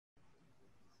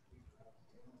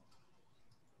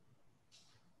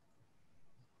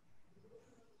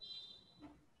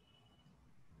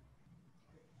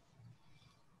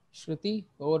Shruti,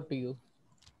 over to you.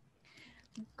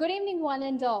 Good evening, one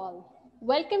and all.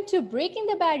 Welcome to Breaking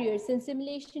the Barriers in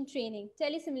Simulation Training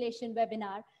Telesimulation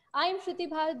webinar. I am Shruti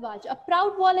Bharadwaj, a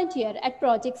proud volunteer at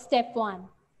Project StepOne.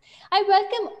 I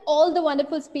welcome all the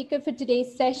wonderful speakers for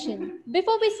today's session.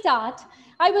 Before we start,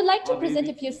 I would like to present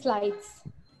a few slides.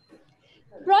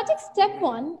 Project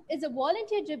StepOne is a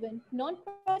volunteer-driven,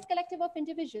 non-profit collective of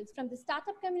individuals from the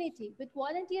startup community with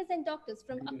volunteers and doctors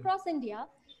from across India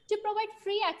to provide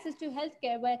free access to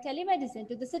healthcare via telemedicine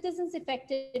to the citizens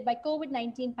affected by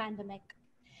COVID-19 pandemic.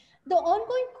 The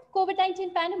ongoing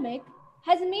COVID-19 pandemic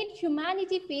has made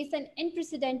humanity face an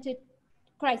unprecedented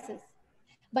crisis,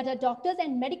 but our doctors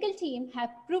and medical team have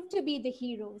proved to be the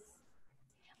heroes.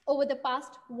 Over the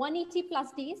past 180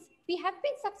 plus days, we have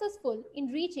been successful in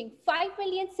reaching 5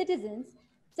 million citizens,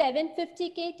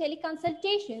 750K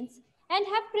teleconsultations, and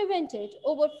have prevented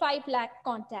over 5 lakh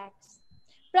contacts.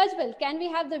 Prajwal, can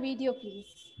we have the video, please?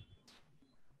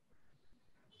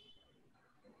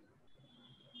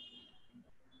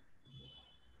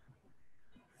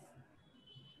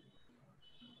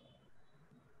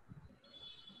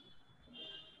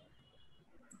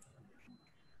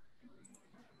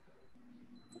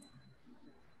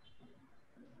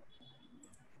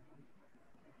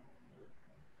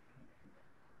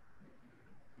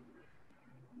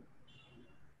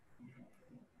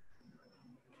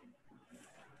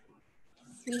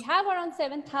 We have around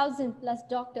 7,000 plus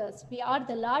doctors. We are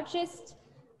the largest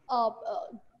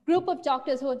group of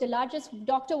doctors who are the largest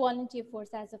doctor volunteer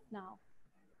force as of now.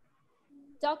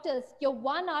 Doctors, your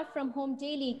 1 hour from home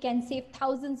daily can save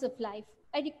thousands of lives.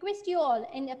 I request you all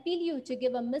and appeal you to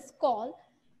give a missed call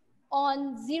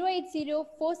on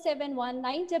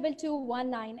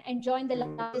 080-471-92219 and join the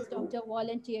largest doctor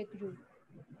volunteer group.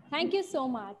 Thank you so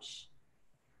much.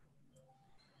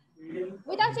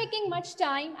 Without taking much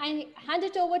time, I hand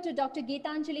it over to Dr.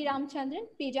 Geetanjali Ramchandran,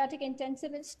 Pediatric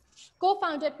Intensivist,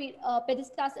 co-founder at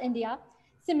PediSTARS India,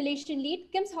 Simulation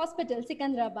Lead, KIMS Hospital,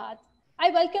 Secunderabad.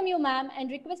 I welcome you, ma'am, and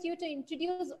request you to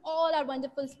introduce all our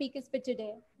wonderful speakers for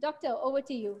today. Doctor, over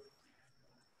to you.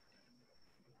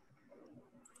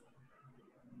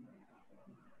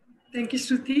 Thank you,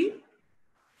 Shruti,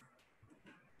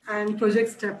 and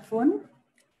Project StepOne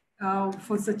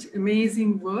for such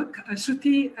amazing work.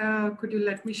 Shruti, could you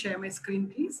let me share my screen,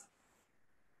 please?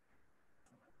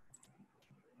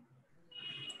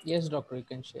 Yes, doctor, you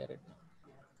can share it.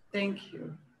 Thank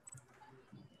you.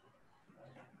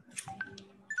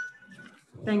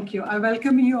 Thank you. I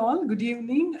welcome you all. Good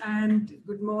evening and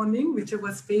good morning,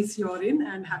 whichever space you're in,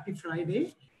 and happy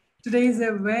Friday. Today is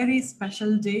a very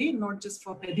special day, not just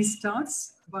for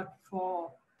PediSTARS, but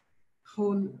for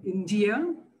whole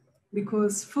India,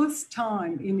 because first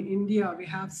time in India, we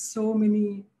have so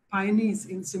many pioneers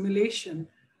in simulation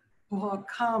who have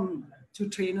come to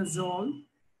train us all.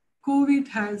 COVID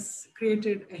has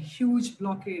created a huge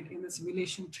blockade in the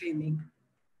simulation training.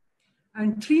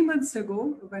 And 3 months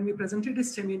ago, when we presented a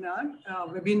seminar,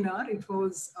 webinar, it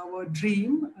was our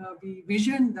dream. We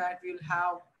visioned that we'll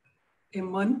have a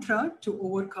mantra to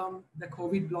overcome the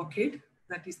COVID blockade,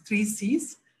 that is 3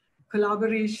 C's,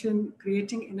 collaboration,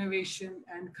 creating innovation,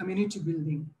 and community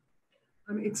building.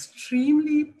 I'm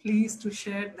extremely pleased to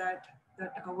share that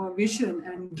our vision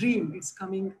and dream is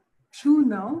coming true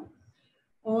now,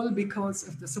 all because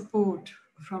of the support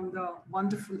from the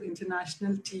wonderful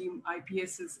international team,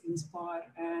 IPSS Inspire,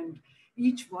 and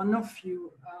each one of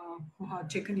you who have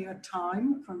taken your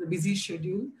time from the busy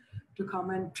schedule to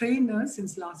come and train us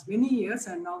since last many years,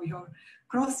 and now you have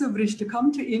crossed the bridge to come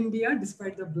to India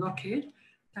despite the blockade.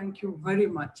 Thank you very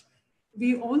much.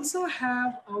 We also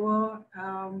have our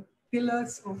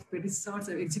pillars of PediSTARS,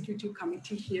 our executive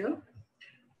committee here,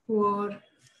 who are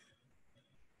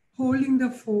holding the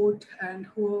fort and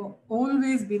who have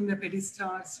always been the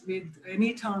PediSTARS with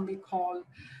any time we call,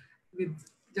 with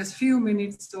just few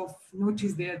minutes of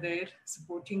notice, they are there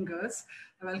supporting us.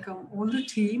 I welcome all the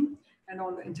team and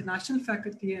all the international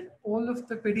faculty and all of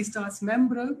the PediSTARS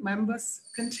members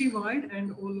countrywide,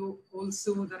 and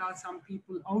also there are some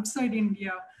people outside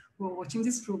India who are watching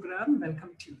this program.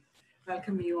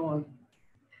 Welcome you all.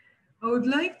 I would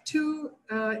like to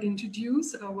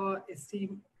introduce our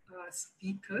esteemed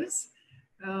speakers.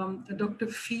 Dr.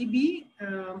 Phoebe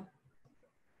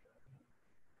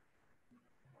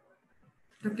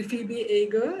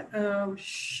Eger,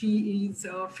 she is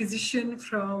a physician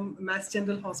from Mass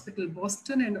General Hospital,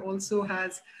 Boston, and also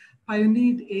has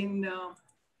pioneered in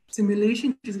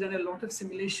simulation. She's done a lot of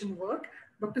simulation work.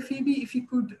 Dr. Phoebe, if you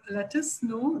could let us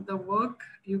know the work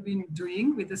you've been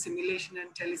doing with the simulation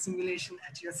and telesimulation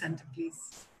at your center,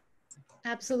 please.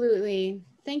 Absolutely.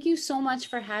 Thank you so much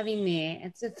for having me.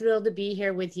 It's a thrill to be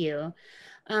here with you.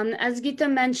 As Gita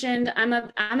mentioned, I'm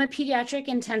a pediatric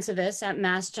intensivist at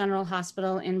Mass General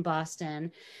Hospital in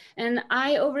Boston, and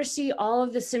I oversee all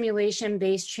of the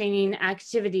simulation-based training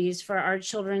activities for our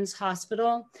children's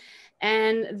hospital.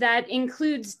 And that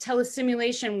includes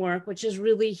telesimulation work, which has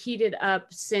really heated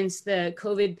up since the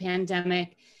COVID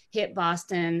pandemic hit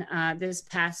Boston this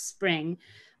past spring.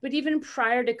 But even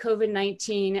prior to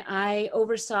COVID-19, I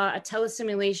oversaw a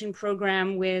telesimulation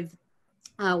program with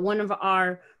one of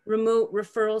our remote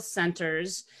referral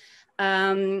centers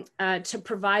to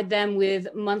provide them with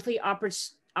monthly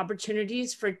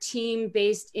opportunities for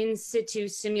team-based in situ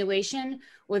simulation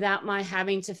without my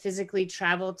having to physically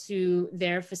travel to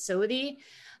their facility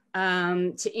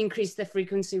to increase the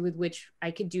frequency with which I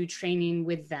could do training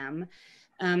with them.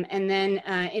 And then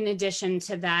in addition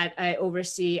to that, I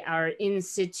oversee our in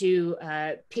situ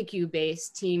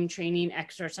PICU-based team training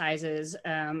exercises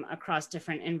across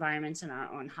different environments in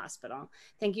our own hospital.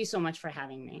 Thank you so much for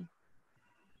having me.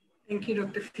 Thank you,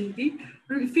 Dr. Phoebe.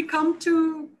 If we come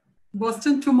to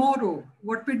Boston tomorrow,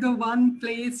 what would the one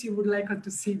place you would like us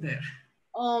to see there?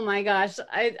 Oh my gosh,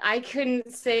 I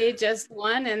couldn't say just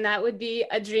one, and that would be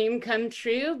a dream come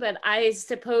true. But I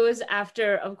suppose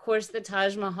after, of course, the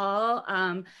Taj Mahal,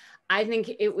 I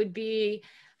think it would be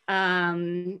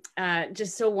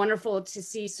just so wonderful to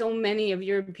see so many of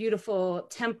your beautiful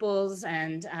temples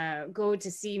and go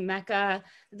to see Mecca.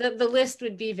 The list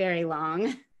would be very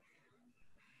long.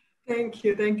 Thank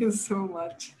you so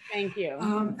much. Thank you.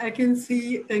 I can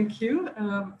see, thank you.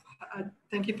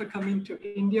 Thank you for coming to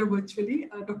India virtually.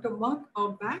 Dr. Mark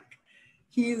Auerbach,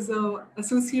 he is an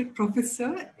associate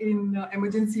professor in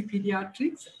emergency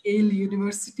pediatrics, Yale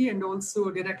University, and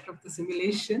also director of the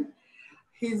simulation.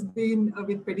 He's been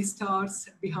with PediSTARS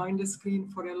behind the screen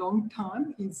for a long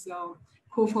time. He's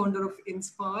co-founder of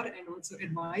Inspire and also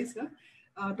advisor.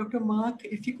 Dr. Mark,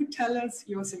 if you could tell us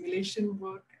your simulation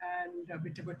work and a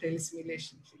bit about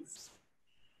telesimulation, please.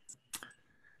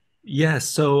 Yes,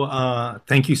 so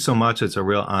thank you so much. It's a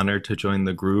real honor to join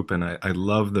the group, and I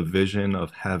love the vision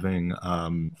of having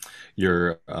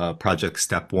your project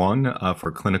StepOne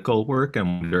for clinical work,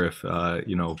 and wonder if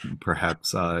you know,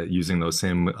 perhaps using those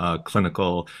same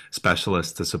clinical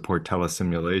specialists to support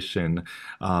telesimulation.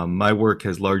 My work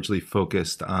has largely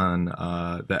focused on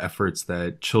the efforts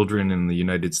that children in the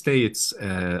United States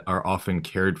are often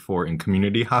cared for in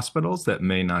community hospitals that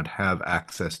may not have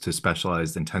access to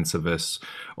specialized intensivists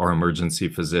or emergency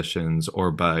physicians,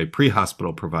 or by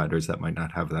pre-hospital providers that might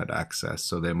not have that access.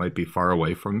 So they might be far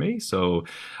away from me. So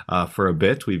for a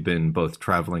bit, we've been both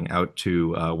traveling out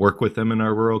to work with them in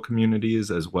our rural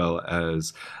communities, as well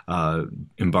as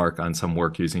embark on some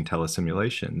work using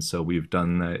telesimulation. So we've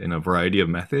done that in a variety of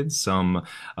methods, some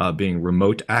being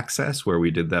remote access, where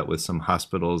we did that with some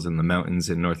hospitals in the mountains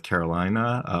in North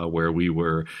Carolina, where we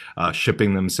were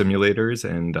shipping them simulators,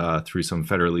 and through some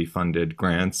federally funded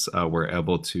grants, we're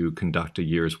able to conduct a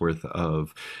year's worth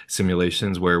of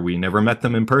simulations where we never met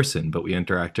them in person, but we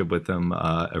interacted with them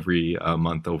every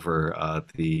month over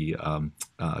the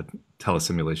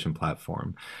telesimulation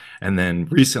platform. And then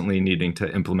recently needing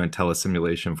to implement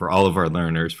telesimulation for all of our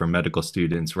learners, for medical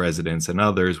students, residents, and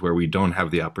others, where we don't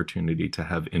have the opportunity to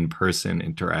have in-person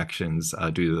interactions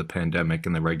due to the pandemic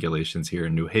and the regulations here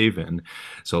in New Haven.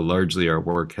 So largely our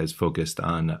work has focused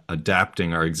on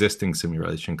adapting our existing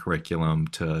simulation curriculum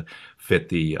to fit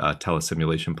the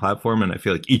telesimulation platform. And I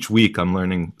feel like each week I'm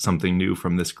learning something new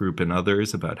from this group and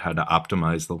others about how to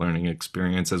optimize the learning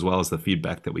experience, as well as the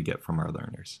feedback that we get from our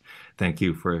learners. Thank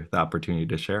you for the opportunity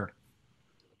to share.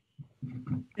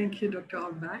 Thank you, Dr.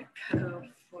 Auerbach,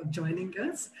 for joining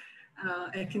us.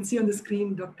 I can see on the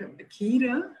screen Dr.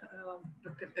 Akira.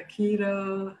 Dr.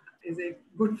 Akira is a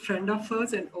good friend of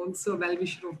ours and also a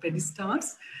well-wisher of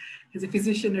PediSTARS. He's a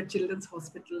physician at Children's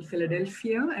Hospital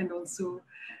Philadelphia and also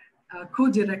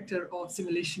co-director of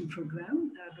simulation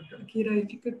program. Dr. Akira,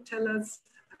 if you could tell us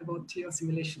about your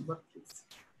simulation work, please.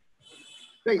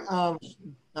 Great.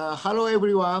 Hello,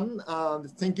 everyone.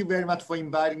 Thank you very much for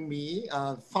inviting me.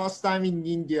 First time in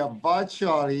India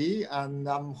virtually, and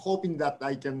I'm hoping that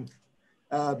I can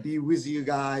be with you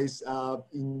guys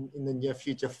in the near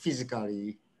future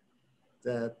physically.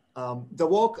 The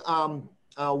work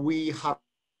we have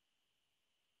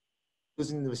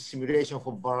using the simulation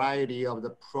for variety of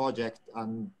the project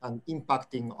and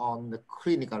impacting on the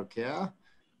clinical care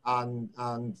and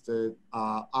the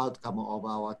outcome of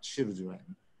our children.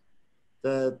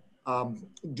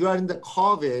 During the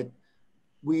COVID,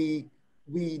 we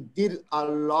did a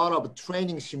lot of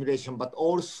training simulation, but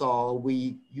also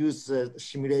we use the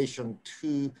simulation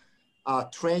to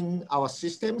train our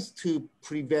systems to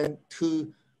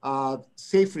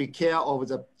safely care of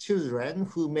the children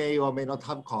who may or may not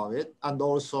have COVID, and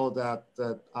also that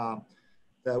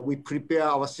we prepare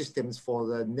our systems for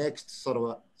the next sort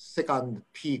of second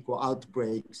peak or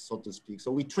outbreak, so to speak.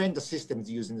 So we train the systems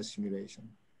using the simulation.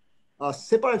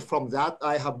 Separate from that,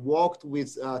 I have worked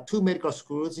with 2 medical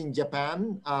schools in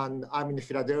Japan, and I'm in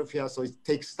Philadelphia, so it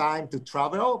takes time to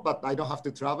travel, but I don't have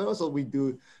to travel. So we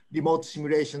do remote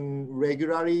simulation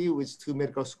regularly with 2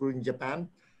 medical schools in Japan,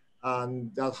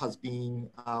 and that has been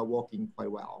working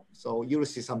quite well. So you'll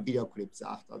see some video clips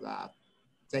after that.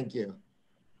 Thank you.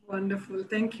 Wonderful.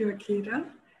 Thank you, Akira.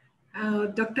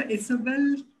 Dr.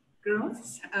 Isabel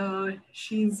Gross,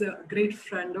 she's a great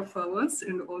friend of ours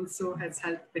and also has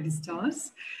helped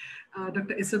PediSTARS.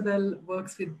 Dr. Isabel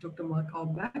works with Dr. Mark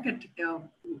Aubach at ER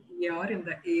in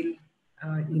the Yale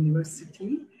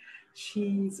University.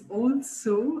 She's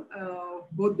also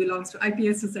both belongs to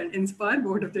IPSS and Inspire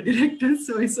Board of the Directors.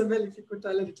 So Isabel, if you could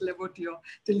tell a little about your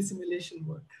telesimulation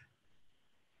work.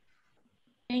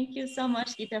 Thank you so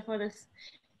much, Geeta, for this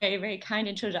very, very kind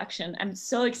introduction. I'm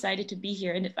so excited to be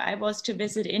here. And if I was to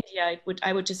visit India,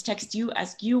 I would just text you,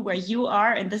 ask you where you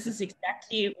are. And this is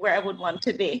exactly where I would want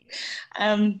to be.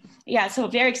 Yeah, so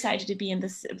very excited to be in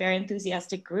this very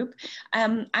enthusiastic group.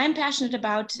 I'm passionate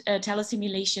about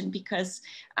telesimulation because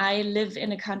I live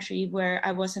in a country where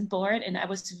I wasn't born, and I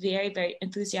was very, very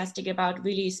enthusiastic about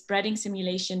really spreading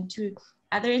simulation to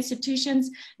other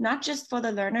institutions, not just for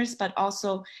the learners, but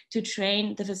also to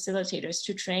train the facilitators,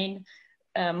 to train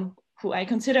who I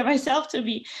consider myself to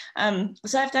be.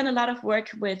 So I've done a lot of work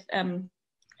with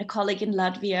a colleague in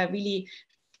Latvia, really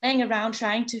playing around,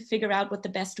 trying to figure out what the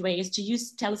best way is to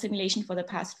use telesimulation for the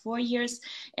past 4 years.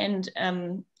 And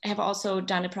have also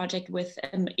done a project with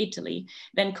Italy.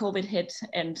 Then COVID hit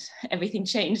and everything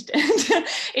changed. And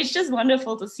it's just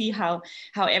wonderful to see how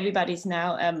everybody's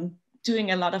now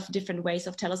doing a lot of different ways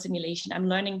of telesimulation. I'm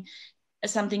learning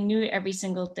something new every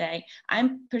single day.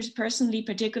 I'm personally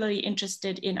particularly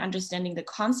interested in understanding the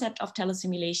concept of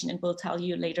telesimulation, and will tell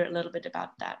you later a little bit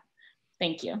about that.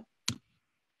 Thank you.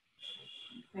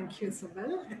 Thank you,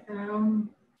 Isabel.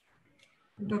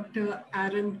 Dr.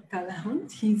 Aaron Callahan,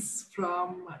 he's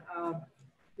from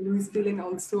Louisville and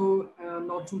also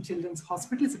Northern Children's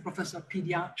Hospital. He's a professor of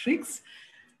pediatrics.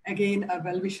 Again, a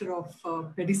well-wisher of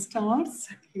PediSTARS.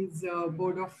 He's a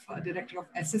board of director of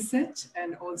SSH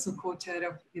and also co-chair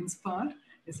of Inspire.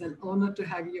 It's an honor to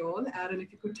have you all. Aaron,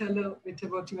 if you could tell a bit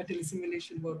about your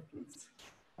telesimulation work, please.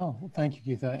 Oh, well, thank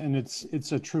you, Geeta. And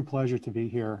it's a true pleasure to be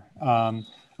here. I'm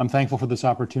thankful for this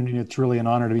opportunity. It's really an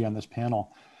honor to be on this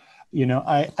panel. You know,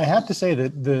 I have to say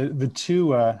that the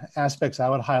two aspects I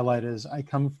would highlight is I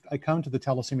come to the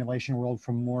telesimulation world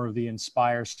from more of the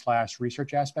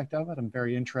inspire/research aspect of it. I'm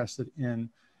very interested in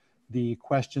the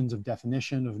questions of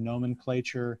definition, of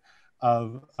nomenclature,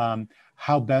 of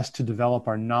how best to develop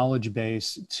our knowledge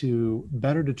base to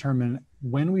better determine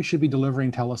when we should be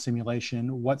delivering telesimulation,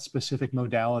 what specific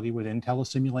modality within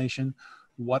telesimulation,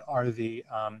 what are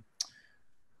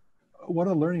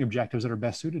learning objectives that are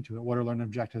best suited to it? What are learning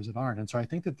objectives that aren't? And so I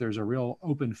think that there's a real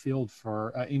open field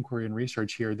for inquiry and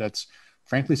research here that's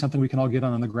frankly something we can all get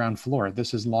on the ground floor.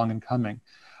 This is long in coming.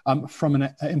 From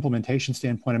an implementation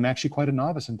standpoint, I'm actually quite a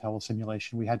novice in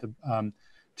telesimulation. We had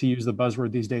to use the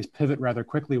buzzword these days, pivot rather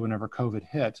quickly whenever COVID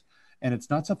hit. And it's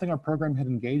not something our program had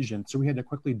engaged in. So we had to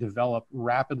quickly develop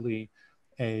rapidly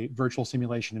a virtual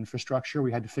simulation infrastructure.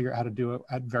 We had to figure out how to do it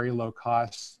at very low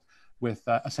costs, with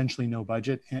essentially no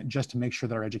budget, and just to make sure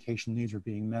that our education needs are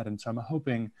being met. And so I'm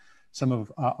hoping some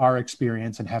of our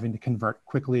experience in having to convert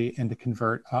quickly and to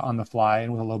convert on the fly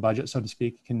and with a low budget, so to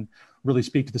speak, can really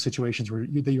speak to the situations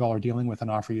that you all are dealing with and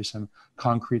offer you some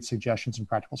concrete suggestions and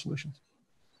practical solutions.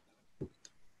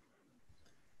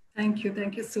 Thank you.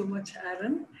 Thank you so much,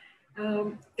 Aaron.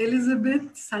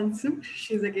 Elizabeth Sansom,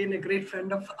 she's again a great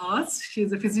friend of ours.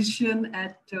 She's a physician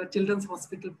at Children's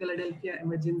Hospital Philadelphia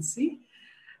Emergency.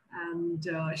 And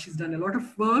she's done a lot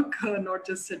of work, not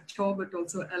just at Shaw, but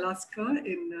also Alaska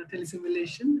in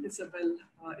telesimulation. Isabel,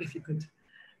 if you could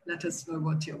let us know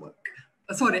about your work.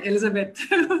 Sorry, Elizabeth.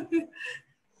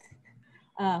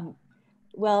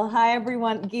 Well, hi,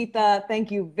 everyone. Geeta,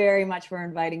 thank you very much for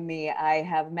inviting me. I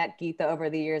have met Geeta over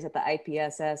the years at the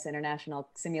IPSS International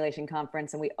Simulation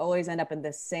Conference, and we always end up in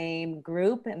the same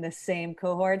group and the same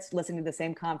cohorts, listening to the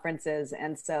same conferences.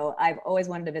 And so I've always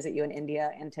wanted to visit you in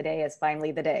India, and today is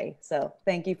finally the day. So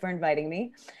thank you for inviting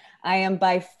me. I am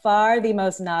by far the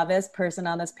most novice person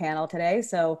on this panel today.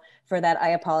 So for that,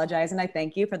 I apologize, and I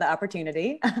thank you for the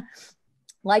opportunity.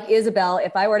 like Isabel,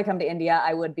 if I were to come to India,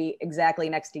 I would be exactly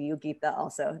next to you, Geeta,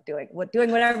 also doing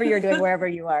whatever you're doing wherever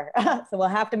you are. So we'll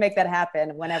have to make that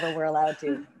happen whenever we're allowed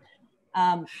to.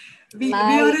 We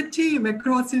are a team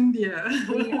across India.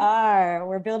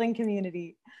 We're building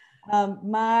community.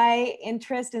 My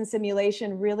interest in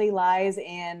simulation really lies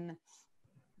in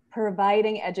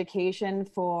providing education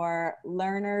for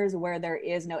learners where there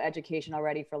is no education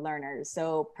already for learners.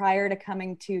 So prior to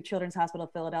coming to Children's Hospital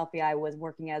of Philadelphia, I was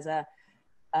working as a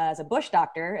bush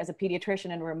doctor, as a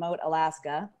pediatrician in remote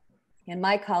Alaska. And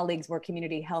my colleagues were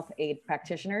community health aid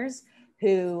practitioners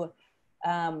who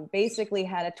basically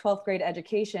had a 12th grade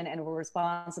education and were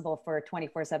responsible for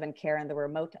 24/7 care in the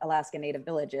remote Alaska Native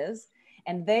villages.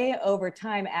 And they, over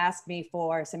time, asked me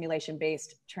for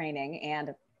simulation-based training.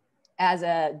 And as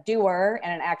a doer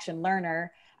and an action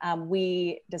learner,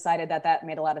 we decided that that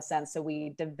made a lot of sense. So we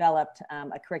developed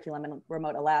a curriculum in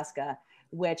remote Alaska,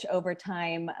 which over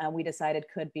time we decided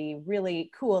could be really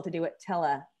cool to do it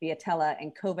via tele.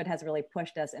 And COVID has really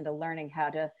pushed us into learning how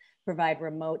to provide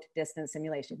remote distance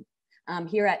simulation.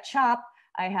 Here at CHOP,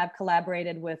 I have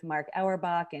collaborated with Mark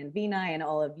Auerbach and Vinay and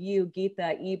all of you,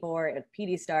 Geeta, Ibor, at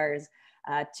PediSTARS,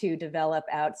 to develop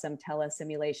out some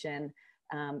telesimulation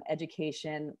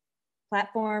education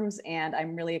platforms. And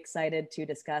I'm really excited to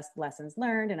discuss lessons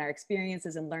learned and our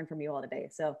experiences and learn from you all today.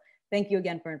 So thank you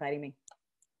again for inviting me.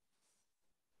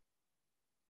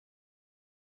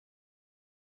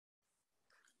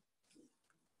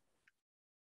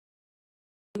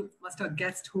 Must have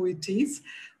guessed who it is,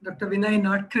 Dr. Vinay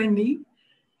Nadkarni.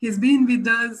 He's been with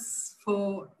us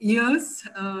for years,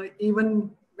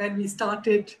 even when we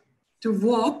started to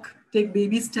walk, take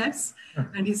baby steps,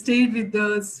 and he stayed with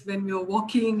us when we were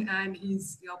walking, and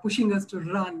he's pushing us to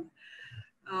run.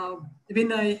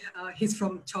 Vinay, he's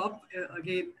from CHOP.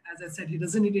 Again, as I said, he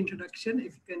doesn't need introduction.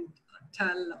 If you can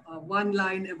tell one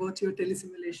line about your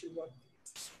telesimulation work.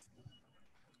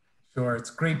 Sure,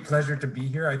 it's a great pleasure to be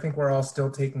here. I think we're all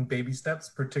still taking baby steps,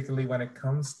 particularly when it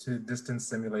comes to distance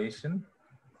simulation.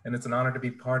 And it's an honor to be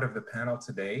part of the panel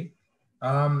today.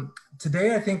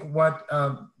 Today, I think what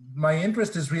my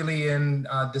interest is really in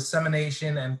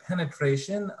dissemination and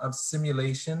penetration of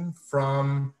simulation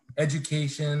from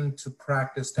education to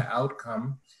practice to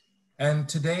outcome. And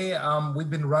today, we've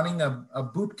been running a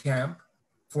boot camp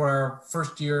for our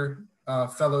first year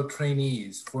fellow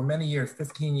trainees for many years,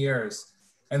 15 years.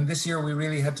 And this year we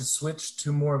really had to switch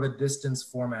to more of a distance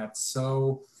format.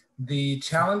 So the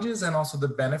challenges and also the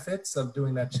benefits of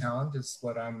doing that challenge is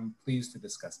what I'm pleased to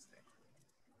discuss today.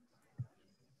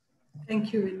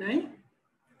 Thank you, Vinay.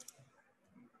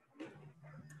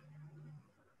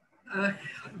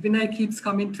 Vinay keeps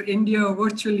coming to India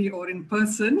virtually or in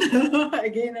person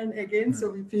again and again. So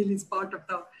we feel he's part of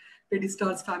the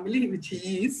PediSTARS family, which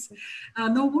he is.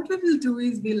 Now what we will do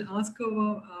is we'll ask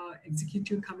our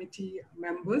executive committee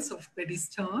members of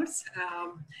PediSTARS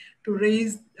to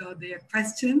raise their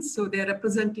questions. So they're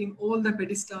representing all the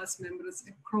PediSTARS members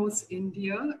across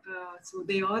India. So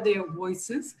they are their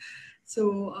voices.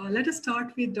 So let us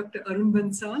start with Dr. Arun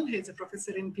Bansal. He's a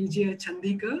professor in PGI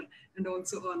Chandigarh and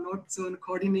also our North Zone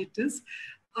coordinators.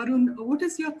 Arun, what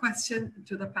is your question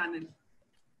to the panel?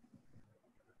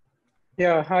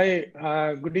 Yeah, hi,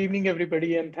 good evening,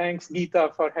 everybody, and thanks,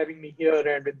 Geeta, for having me here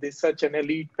and with this such an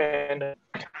elite panel.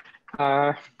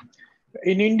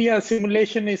 In India,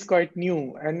 simulation is quite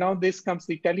new, and now this comes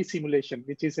the telesimulation,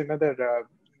 which is another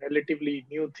relatively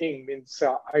new thing. Means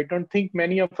I don't think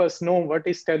many of us know what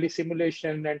is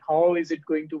telesimulation and how is it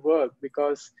going to work,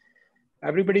 because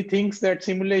everybody thinks that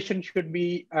simulation should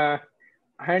be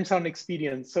hands-on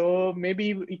experience. So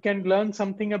maybe we can learn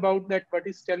something about that. What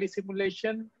is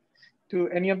telesimulation? To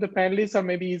any of the panelists, or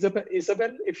maybe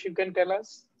Isabel, if you can tell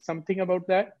us something about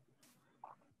that.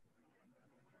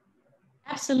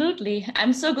 Absolutely.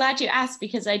 I'm so glad you asked,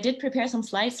 because I did prepare some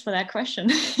slides for that question.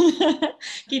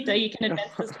 Geeta, you can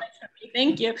advance the slides for me.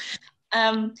 Thank you.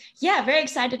 Yeah, very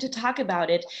excited to talk about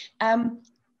it.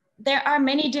 There are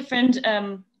many different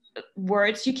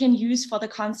words you can use for the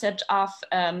concept of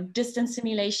distance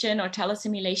simulation or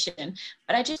telesimulation.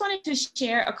 But I just wanted to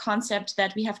share a concept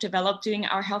that we have developed during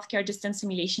our Healthcare Distance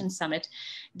Simulation Summit.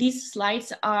 These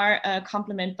slides are a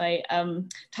compliment by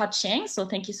Todd Chang. So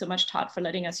thank you so much, Todd, for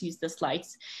letting us use the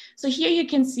slides. So here you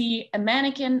can see a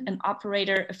mannequin, an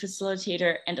operator, a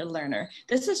facilitator, and a learner.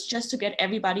 This is just to get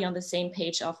everybody on the same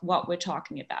page of what we're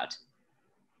talking about.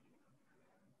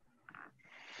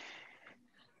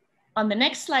 On the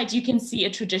next slide, you can see a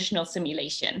traditional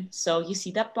simulation. So you see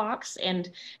that box,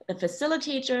 and the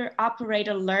facilitator,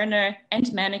 operator, learner,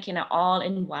 and mannequin are all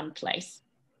in one place.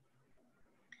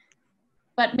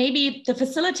 But maybe the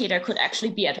facilitator could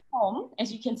actually be at home,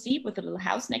 as you can see, with a little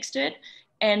house next to it,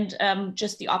 and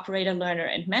just the operator, learner,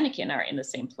 and mannequin are in the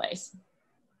same place.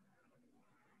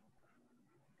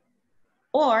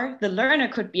 Or the learner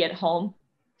could be at home,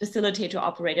 facilitator,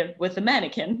 operator with the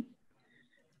mannequin.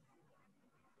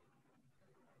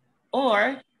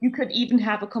 Or you could even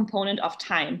have a component of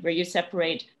time where you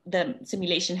separate the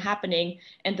simulation happening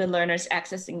and the learners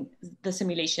accessing the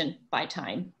simulation by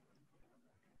time.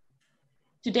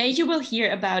 Today, you will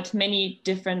hear about many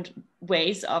different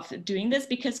ways of doing this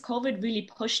because COVID really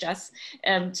pushed us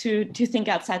to think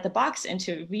outside the box and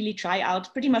to really try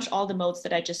out pretty much all the modes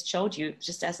that I just showed you,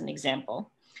 just as an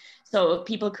example. So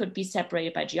people could be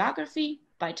separated by geography,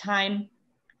 by time,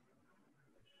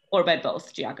 or by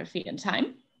both geography and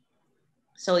time.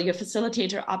 So your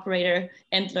facilitator, operator,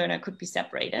 and learner could be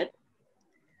separated,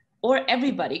 or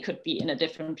everybody could be in a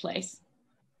different place.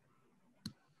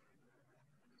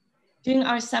 During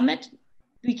our summit,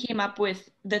 we came up with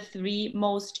the 3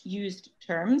 most used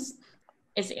terms.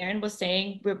 As Erin was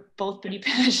saying, we're both pretty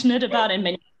passionate about, and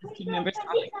many team members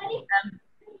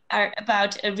are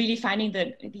about really finding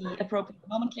the appropriate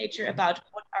nomenclature about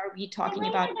what are we talking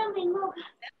about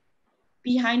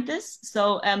behind this.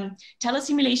 So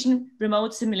telesimulation,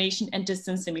 remote simulation, and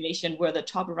distance simulation were the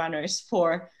top runners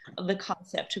for the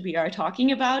concept we are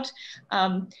talking about.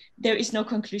 There is no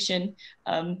conclusion.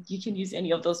 You can use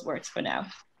any of those words for now.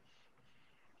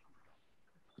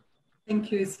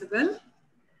 Thank you, Isabel.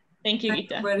 Thank you, Thank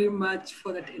Gita. you very much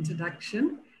for that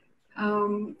introduction.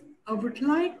 I would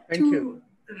like to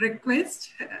request,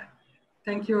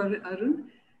 thank you, Arun,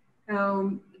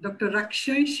 Dr.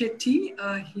 Rakshay Shetty,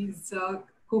 he's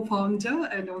co-founder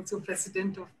and also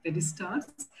president of PediSTARS,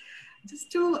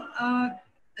 just to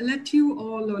let you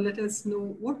all or let us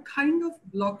know what kind of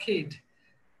blockade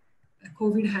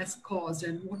COVID has caused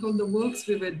and what all the works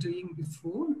we were doing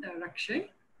before. Rakshay?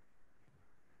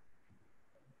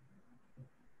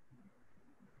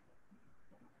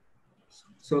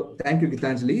 So thank you,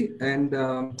 Gitanjali,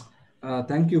 and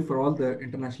thank you for all the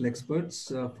international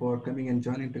experts for coming and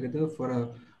joining together for a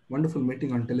wonderful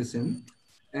meeting on telesim.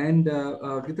 And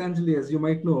Gitanjali, as you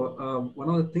might know, one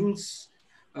of the things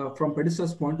from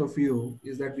PediSTARS' point of view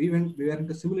is that we were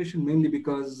into simulation mainly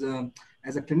because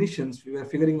as a clinicians, we were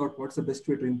figuring out what's the best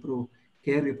way to improve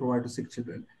care we provide to sick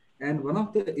children. And one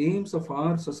of the aims of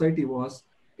our society was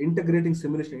integrating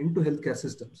simulation into healthcare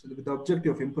systems with the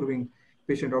objective of improving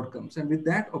patient outcomes. And with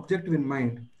that objective in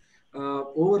mind,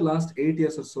 over last 8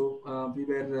 years or so,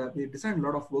 we designed a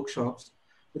lot of workshops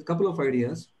with a couple of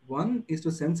ideas. One is to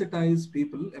sensitize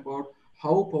people about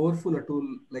how powerful a tool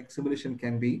like simulation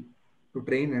can be to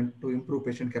train and to improve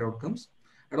patient care outcomes,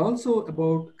 and also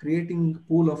about creating a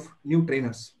pool of new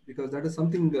trainers, because that is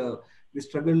something we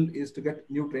struggle is to get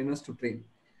new trainers to train.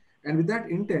 And with that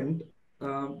intent,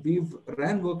 we've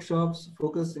ran workshops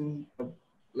focusing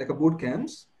like a boot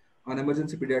camps on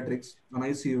emergency pediatrics, on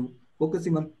ICU,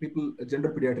 focusing on people, gender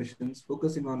pediatricians,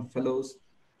 focusing on fellows,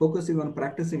 focusing on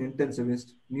practicing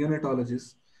intensivists,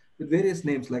 neonatologists, with various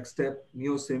names like STEP,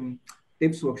 NeoSim,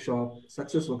 TIPS workshop,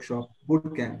 Success workshop,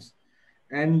 boot camps.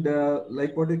 And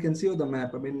like what you can see on the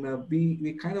map, I mean,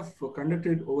 we kind of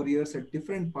conducted over years at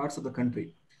different parts of the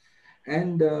country.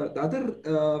 And the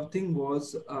other thing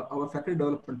was our faculty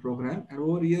development program. And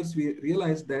over years, we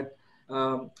realized that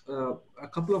a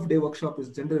couple of day workshop is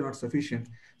generally not sufficient.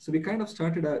 So we kind of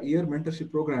started a year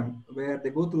mentorship program where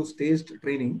they go through staged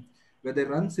training, where they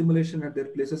run simulation at their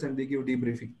places and we give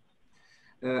debriefing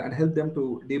and help them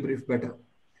to debrief better.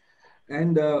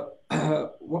 And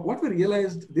what we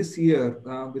realized this year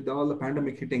with all the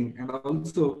pandemic hitting, and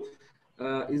also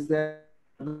is that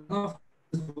none of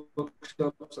these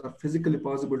workshops are physically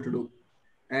possible to do.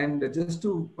 And just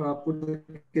to put the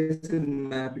case in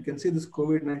map, you can see this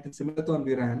COVID-19 simulathon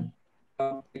we ran.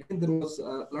 Again, there was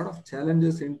a lot of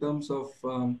challenges in terms of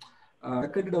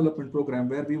faculty development program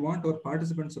where we want our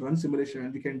participants to run simulation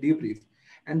and we can debrief.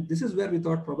 And this is where we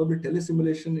thought probably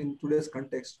telesimulation in today's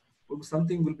context would be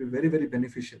something will be very, very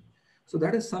beneficial. So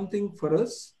that is something for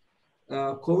us.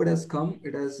 COVID has come,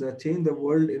 it has changed the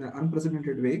world in an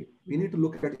unprecedented way. We need to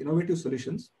look at innovative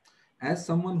solutions. As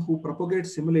someone who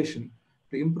propagates simulation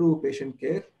to improve patient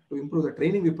care, to improve the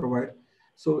training we provide.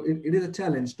 So it is a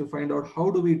challenge to find out how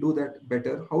do we do that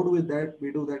better? How do we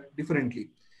do that differently?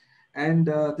 And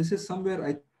this is somewhere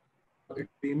I think it will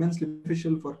be immensely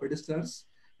beneficial for PediSTARS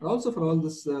and also for all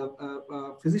these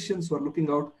physicians who are looking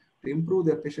out to improve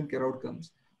their patient care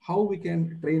outcomes, how we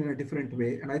can train in a different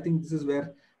way. And I think this is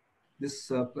where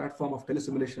this platform of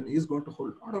telesimulation is going to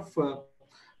hold a lot of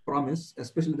promise,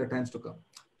 especially in the times to come.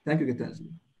 Thank you,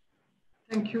 Gitanjali.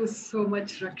 Thank you so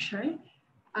much, Rakshay.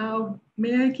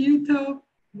 May I give the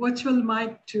virtual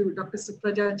mic to Dr.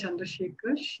 Supraja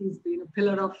Chandrasekhar. She's been a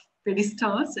pillar of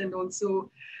PediSTARS and also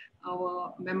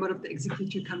our member of the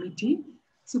executive committee.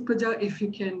 Supraja, if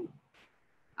you can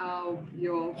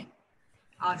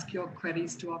ask your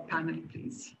queries to our panel,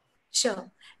 please. Sure.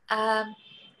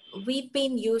 We've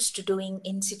been used to doing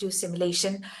in situ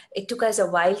simulation. It took us a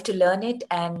while to learn it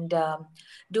and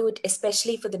do it,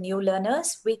 especially for the new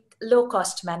learners with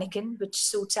low-cost mannequin, which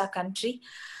suits our country.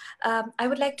 I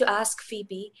would like to ask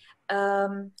Phoebe,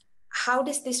 how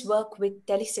does this work with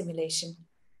telesimulation?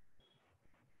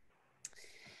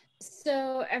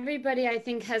 So everybody, I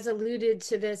think, has alluded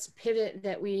to this pivot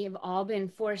that we have all been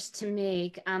forced to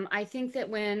make. I think that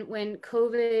when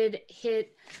COVID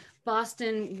hit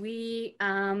Boston, we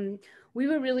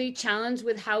were really challenged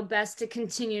with how best to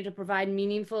continue to provide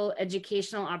meaningful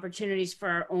educational opportunities for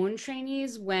our own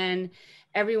trainees when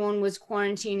everyone was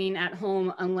quarantining at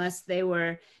home unless they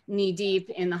were knee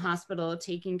deep in the hospital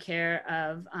taking care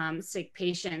of sick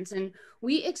patients. And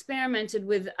we experimented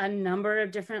with a number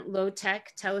of different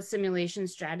low-tech telesimulation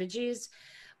strategies.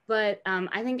 But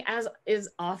I think, as is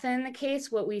often the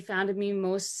case, what we found to be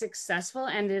most successful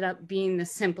ended up being the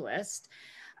simplest.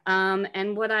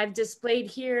 And what I've displayed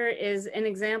here is an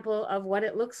example of what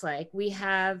it looks like. We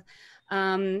have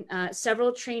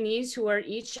several trainees who are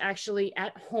each actually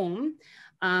at home,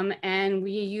 and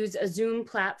we use a Zoom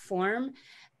platform.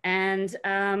 And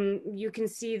you can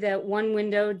see that one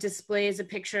window displays a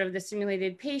picture of the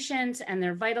simulated patient and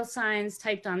their vital signs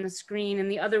typed on the screen, and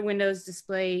the other windows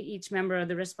display each member of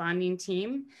the responding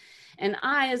team. And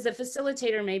I, as the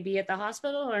facilitator, may be at the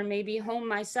hospital or maybe home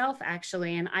myself,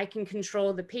 actually, and I can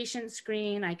control the patient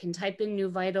screen. I can type in new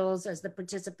vitals as the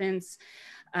participants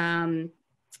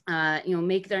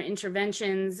make their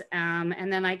interventions.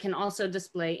 And then I can also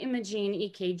display imaging,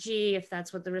 EKG, if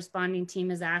that's what the responding team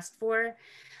has asked for.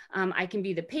 I can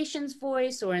be the patient's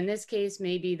voice, or in this case,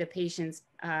 maybe the patient's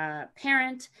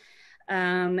parent.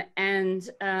 And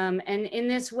in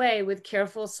this way, with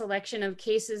careful selection of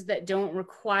cases that don't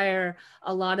require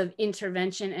a lot of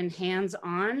intervention and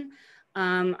hands-on,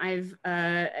 I've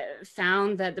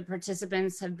found that the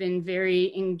participants have been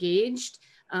very engaged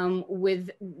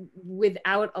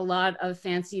without a lot of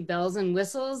fancy bells and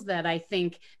whistles that I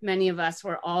think many of us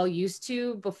were all used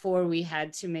to before we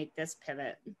had to make this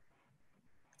pivot.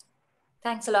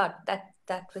 Thanks a lot.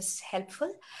 That was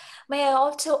helpful. May I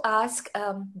also ask,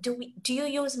 do you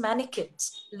use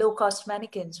mannequins, low-cost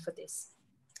mannequins for this?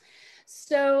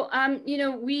 So,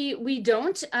 we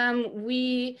don't.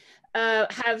 We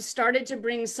have started to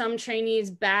bring some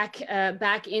trainees back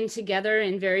in together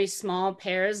in very small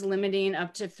pairs, limiting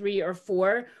up to 3 or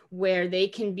 4, where they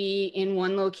can be in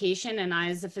one location and I,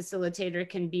 as a facilitator,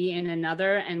 can be in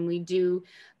another. And we do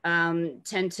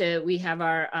we have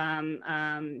our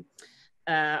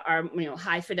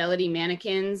high fidelity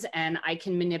mannequins, and I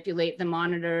can manipulate the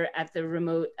monitor at the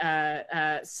remote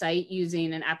site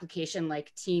using an application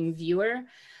like Team Viewer.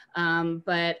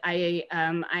 But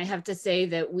I have to say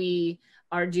that we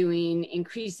are doing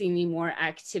increasingly more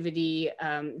activity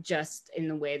just in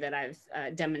the way that I've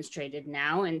demonstrated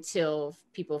now, until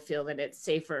people feel that it's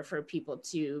safer for people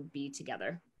to be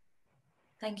together.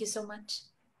 Thank you so much.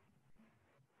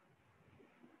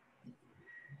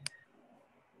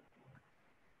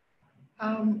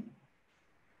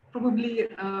 Probably,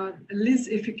 Liz,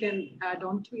 if you can add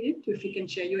on to it, if you can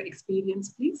share your experience,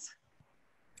 please.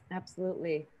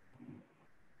 Absolutely.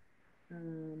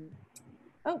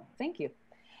 Oh, thank you.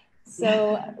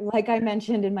 So like I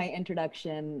mentioned in my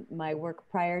introduction, my work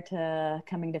prior to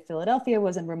coming to Philadelphia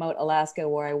was in remote Alaska,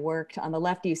 where I worked. On the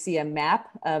left, you see a map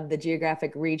of the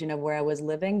geographic region of where I was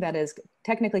living. That is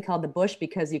technically called the bush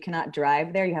because you cannot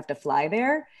drive there, you have to fly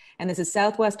there. And this is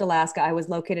Southwest Alaska. I was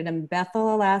located in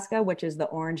Bethel, Alaska, which is the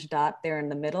orange dot there in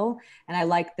the middle. And I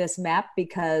like this map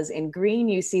because in green,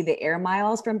 you see the air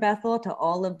miles from Bethel to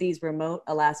all of these remote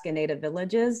Alaska Native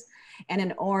villages. And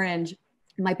in orange,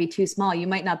 it might be too small, you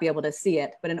might not be able to see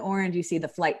it, but in orange, you see the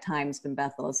flight times from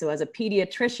Bethel. So as a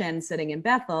pediatrician sitting in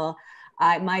Bethel,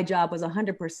 my job was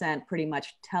 100% pretty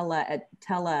much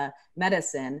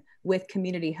telemedicine with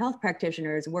community health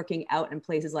practitioners working out in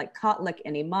places like Kotlik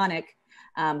and Emonic,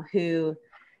 and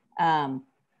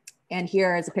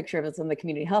here is a picture of some of the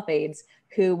community health aides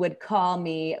who would call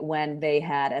me when they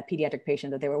had a pediatric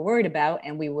patient that they were worried about,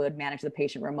 and we would manage the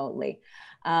patient remotely.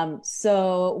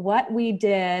 So what we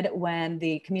did when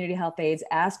the community health aides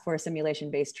asked for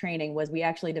simulation-based training was we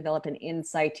actually developed an in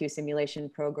situ simulation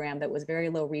program that was very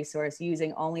low resource,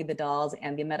 using only the dolls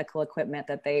and the medical equipment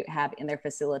that they have in their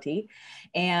facility.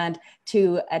 And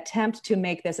to attempt to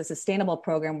make this a sustainable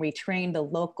program, we trained the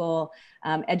local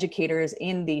educators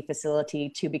in the facility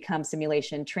to become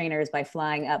simulation trainers by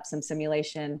flying up some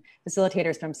simulation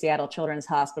facilitators from Seattle Children's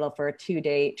Hospital for a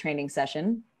 2-day training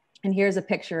session. And here's a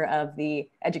picture of the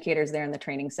educators there in the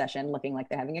training session looking like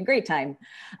they're having a great time.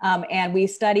 And we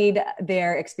studied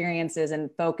their experiences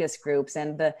in focus groups,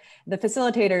 and the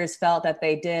facilitators felt that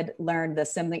they did learn the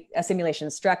simulation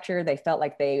structure. They felt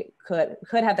like they could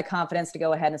have the confidence to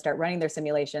go ahead and start running their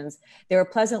simulations. They were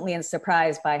pleasantly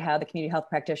surprised by how the community health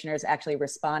practitioners actually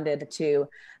responded to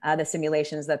the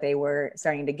simulations that they were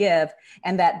starting to give,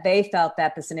 and that they felt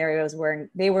that the scenarios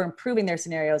they were improving their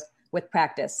scenarios with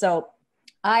practice. So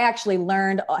I actually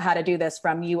learned how to do this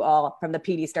from you all, from the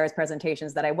PediSTARS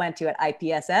presentations that I went to at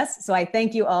IPSS. So I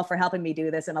thank you all for helping me do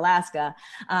this in Alaska.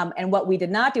 And what we did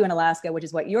not do in Alaska, which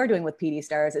is what you're doing with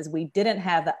PediSTARS, is we didn't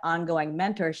have the ongoing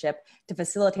mentorship to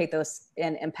facilitate those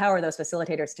and empower those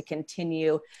facilitators to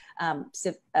continue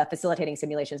facilitating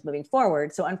simulations moving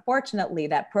forward. So unfortunately,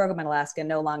 that program in Alaska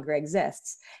no longer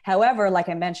exists. However, like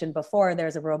I mentioned before,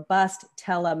 there's a robust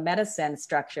telemedicine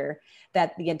structure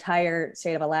that the entire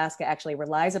state of Alaska actually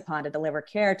relies upon to deliver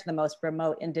care to the most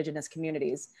remote indigenous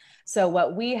communities. So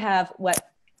what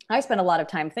I spend a lot of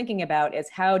time thinking about is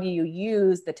how do you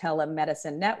use the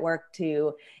telemedicine network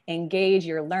to engage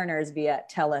your learners via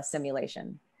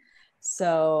telesimulation.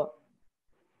 So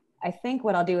I think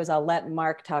what I'll do is I'll let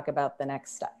Mark talk about the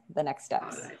next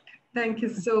steps. All right. Thank you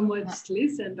so much,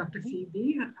 Liz and Dr.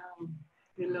 Phoebe.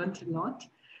 We learned a lot.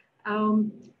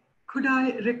 Could I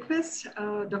request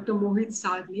Dr. Mohit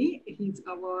Sadni? He's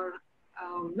our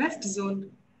West Zone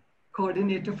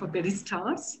coordinator for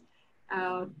PediSTARS,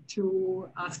 to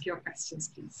ask your questions,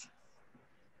 please.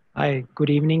 Hi, good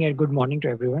evening and good morning to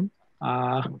everyone.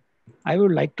 I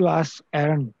would like to ask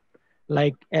Aaron,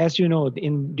 like, as you know,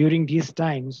 during these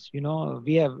times, you know,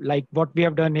 we have, like, what we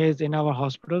have done is in our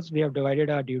hospitals, we have divided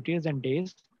our duties and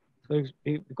days. So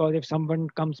because if someone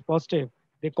comes positive,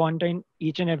 they quarantine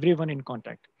each and everyone in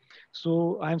contact.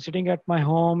 So I'm sitting at my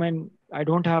home and I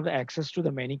don't have access to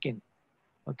the mannequin.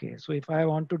 Okay, so if I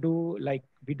want to do, like,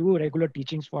 we do regular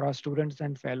teachings for our students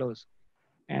and fellows,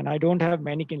 and I don't have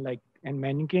mannequin, and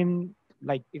mannequin,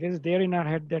 like, it is there in our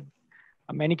head that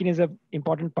a mannequin is an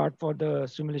important part for the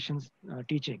simulations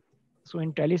teaching. So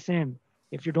in Telesim,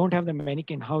 if you don't have the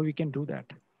mannequin, how we can do that?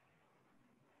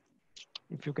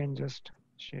 If you can just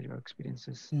share your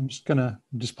experiences. I'm just gonna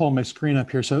pull my screen up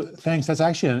here. So thanks,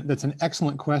 that's an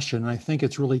excellent question. And I think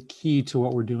it's really key to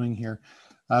what we're doing here.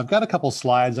 I've got a couple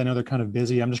slides. I know they're kind of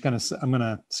busy. I'm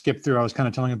gonna skip through. I was kind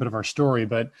of telling a bit of our story,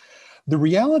 but the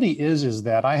reality is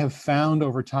that I have found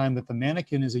over time that the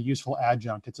mannequin is a useful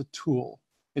adjunct. It's a tool.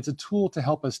 It's a tool to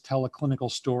help us tell a clinical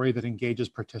story that engages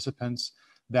participants,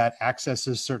 that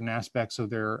accesses certain aspects of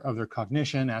their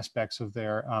cognition, aspects of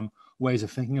their ways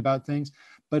of thinking about things.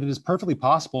 But it is perfectly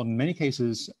possible, in many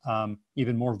cases,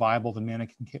 even more viable than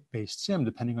mannequin-based sim,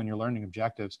 depending on your learning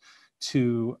objectives,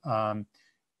 to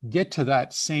get to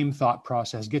that same thought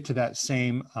process, get to that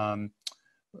same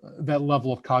that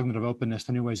level of cognitive openness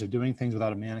to new ways of doing things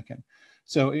without a mannequin.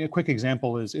 So a quick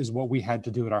example is what we had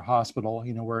to do at our hospital.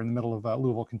 You know, we're in the middle of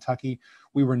Louisville, Kentucky.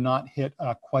 We were not hit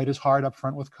quite as hard up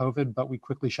front with COVID, but we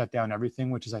quickly shut down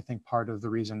everything, which is, I think, part of the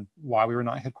reason why we were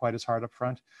not hit quite as hard up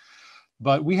front.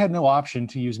 But we had no option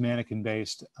to use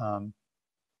mannequin-based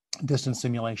distance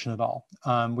simulation at all.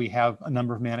 We have a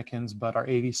number of mannequins, but our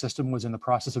AV system was in the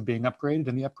process of being upgraded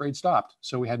and the upgrade stopped.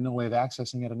 So we had no way of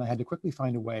accessing it. And I had to quickly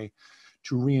find a way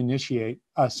to reinitiate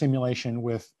a simulation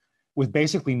with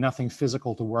basically nothing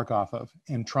physical to work off of,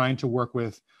 and trying to work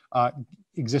with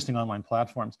existing online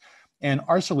platforms. And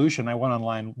our solution, I went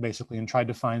online basically and tried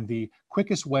to find the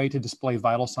quickest way to display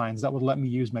vital signs that would let me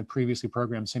use my previously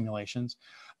programmed simulations.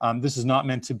 This is not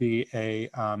meant to be a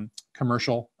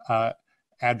commercial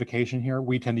advocation here.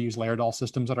 We tend to use Laerdal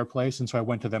systems at our place. And so I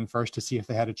went to them first to see if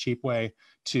they had a cheap way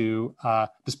to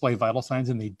display vital signs,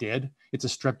 and they did. It's a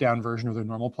stripped down version of their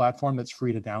normal platform that's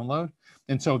free to download.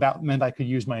 And so that meant I could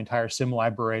use my entire sim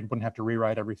library and wouldn't have to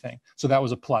rewrite everything. So that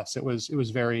was a plus. It was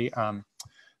very,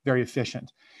 very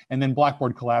efficient. And then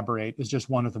Blackboard Collaborate is just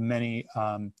one of the many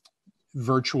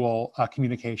virtual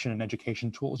communication and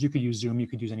education tools. You could use Zoom, you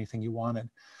could use anything you wanted.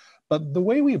 But the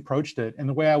way we approached it, and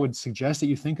the way I would suggest that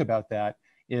you think about that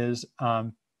is,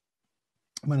 I'm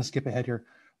going to skip ahead here,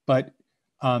 but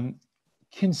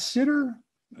consider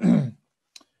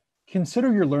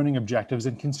consider your learning objectives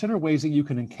and consider ways that you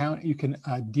can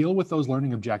deal with those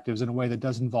learning objectives in a way that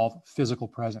does involve physical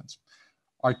presence.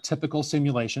 Our typical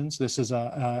simulations, this is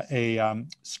a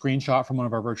screenshot from one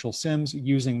of our virtual sims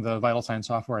using the vital signs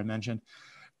software I mentioned.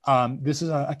 This is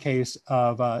a case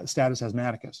of status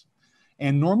asthmaticus.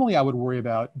 And normally I would worry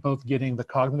about both getting the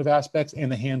cognitive aspects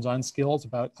and the hands-on skills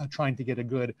about trying to get a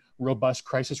good, robust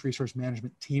crisis resource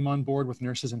management team on board with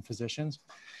nurses and physicians.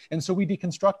 And so we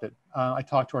deconstructed. I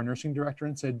talked to our nursing director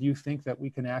and said, do you think that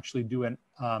we can actually do an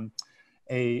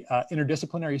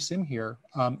interdisciplinary sim here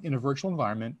in a virtual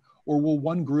environment, or will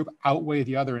one group outweigh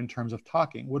the other in terms of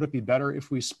talking? Would it be better if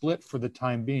we split for the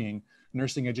time being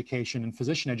nursing education and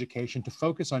physician education to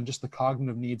focus on just the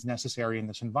cognitive needs necessary in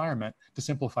this environment to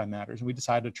simplify matters? And we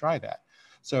decided to try that.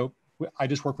 So I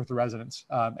just work with the residents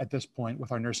at this point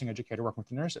with our nursing educator working with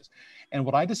the nurses. And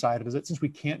what I decided is that since we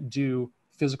can't do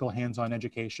physical hands-on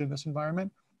education in this environment,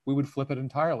 we would flip it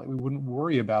entirely. We wouldn't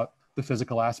worry about the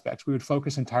physical aspects. We would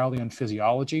focus entirely on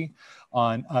physiology,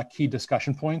 on key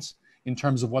discussion points in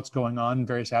terms of what's going on in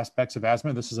various aspects of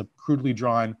asthma. This is a crudely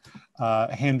drawn,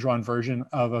 hand-drawn version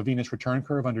of a venous return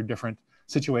curve under different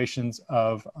situations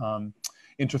of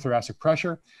intrathoracic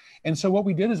pressure. And so what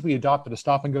we did is we adopted a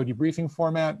stop-and-go debriefing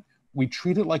format. We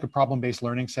treat it like a problem-based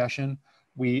learning session.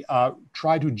 We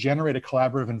try to generate a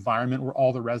collaborative environment where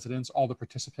all the residents, all the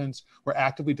participants were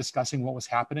actively discussing what was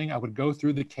happening. I would go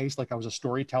through the case like I was a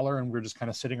storyteller, and we were just kind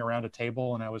of sitting around a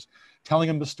table, and I was telling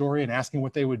them the story and asking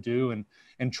what they would do and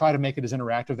try to make it as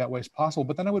interactive that way as possible.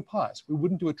 But then I would pause. We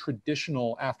wouldn't do a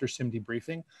traditional after sim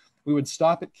debriefing. We would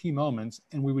stop at key moments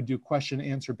and we would do question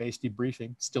answer based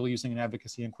debriefing, still using an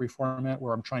advocacy inquiry format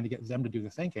where I'm trying to get them to do the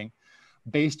thinking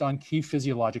based on key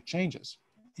physiologic changes.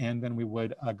 And then we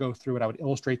would go through it. I would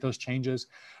illustrate those changes.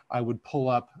 I would pull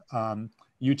up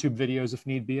YouTube videos if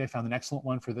need be. I found an excellent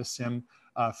one for this sim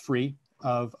free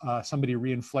of somebody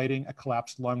reinflating a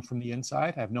collapsed lung from the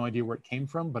inside. I have no idea where it came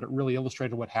from, but it really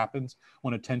illustrated what happens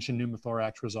when a tension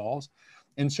pneumothorax resolves.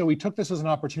 And so we took this as an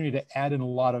opportunity to add in a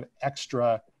lot of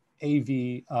extra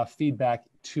AV feedback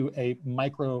to a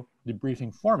micro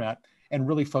debriefing format and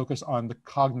really focus on the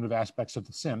cognitive aspects of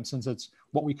the sim, since it's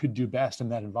what we could do best in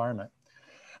that environment.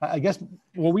 I guess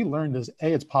what we learned is,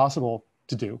 A, it's possible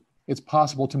to do. It's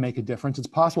possible to make a difference. It's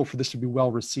possible for this to be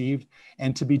well received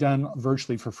and to be done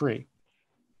virtually for free.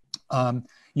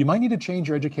 You might need to change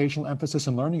your educational emphasis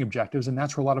and learning objectives, and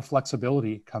that's where a lot of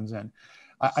flexibility comes in.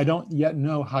 I don't yet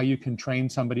know how you can train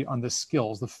somebody on the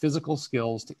skills, the physical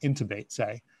skills to intubate,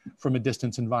 say, from a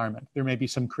distance environment. There may be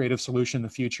some creative solution in the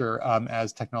future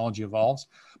as technology evolves.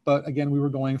 But again, we were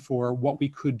going for what we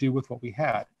could do with what we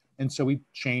had. And so we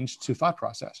changed to thought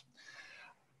process.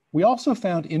 We also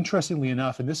found, interestingly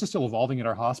enough, and this is still evolving at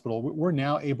our hospital, we're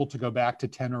now able to go back to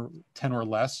 10 or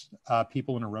less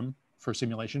people in a room for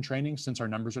simulation training since our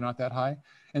numbers are not that high.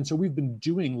 And so we've been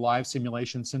doing live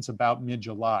simulation since about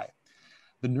mid-July.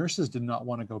 The nurses did not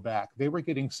want to go back. They were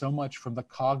getting so much from the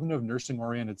cognitive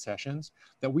nursing-oriented sessions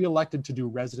that we elected to do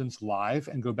residents live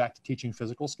and go back to teaching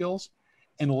physical skills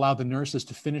and allow the nurses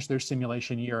to finish their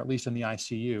simulation year, at least in the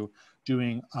ICU,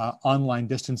 doing online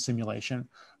distance simulation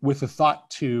with a thought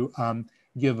to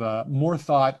give more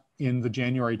thought in the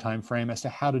January timeframe as to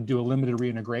how to do a limited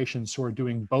reintegration. So we're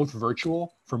doing both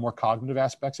virtual for more cognitive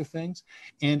aspects of things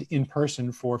and in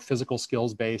person for physical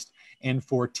skills based and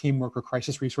for teamwork or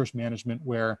crisis resource management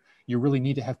where you really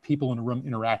need to have people in a room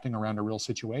interacting around a real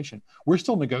situation. We're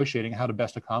still negotiating how to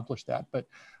best accomplish that. But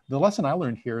the lesson I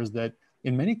learned here is that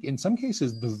in some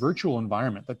cases, the virtual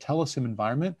environment, the telesim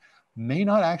environment, may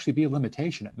not actually be a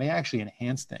limitation. It may actually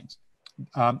enhance things.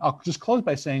 I'll just close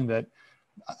by saying that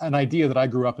an idea that I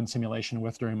grew up in simulation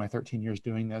with during my 13 years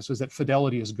doing this is that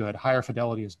fidelity is good, higher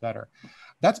fidelity is better.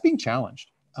 That's being challenged.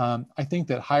 I think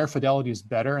that higher fidelity is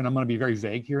better, and I'm going to be very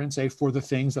vague here and say for the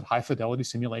things that high fidelity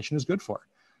simulation is good for.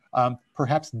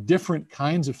 Perhaps different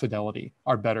kinds of fidelity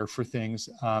are better for things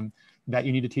that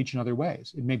you need to teach in other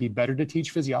ways. It may be better to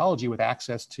teach physiology with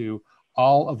access to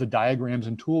all of the diagrams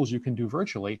and tools you can do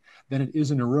virtually than it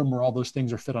is in a room where all those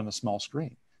things are fit on a small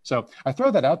screen. So I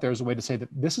throw that out there as a way to say that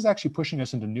this is actually pushing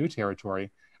us into new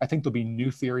territory. I think there'll be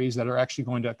new theories that are actually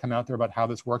going to come out there about how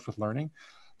this works with learning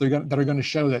that are going to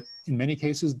show that in many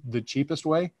cases, the cheapest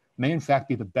way may in fact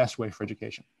be the best way for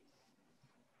education.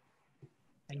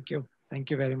 Thank you. Thank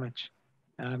you very much.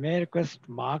 May I request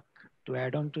Mark to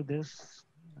add on to this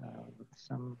with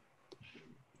some...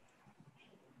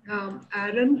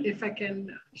 Aaron, if I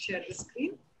can share the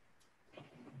screen.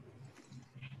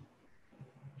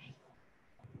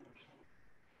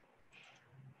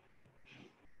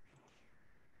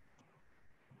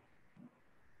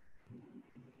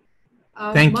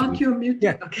 Thank Mark, you. you're muted.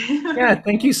 Yeah. Okay. Yeah,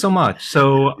 thank you so much.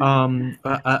 So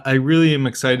I really am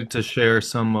excited to share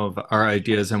some of our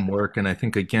ideas and work. And I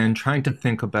think, again, trying to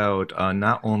think about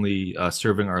not only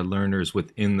serving our learners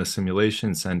within the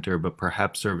simulation center, but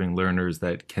perhaps serving learners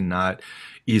that cannot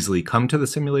easily come to the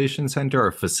simulation center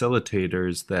or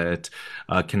facilitators that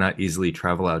cannot easily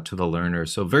travel out to the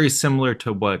learners. So very similar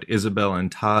to what Isabel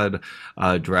and Todd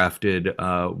drafted,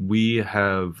 we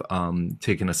have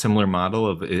taken a similar model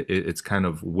of it's kind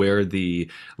of where the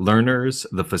learners,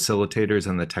 the facilitators,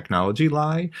 and the technology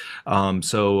lie.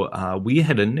 So we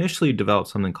had initially developed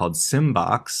something called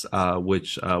Simbox,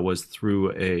 which was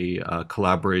through a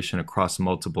collaboration across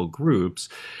multiple groups.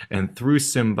 And through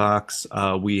Simbox,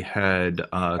 we had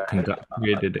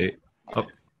created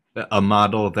a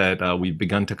model that we've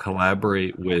begun to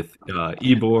collaborate with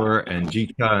Ebor and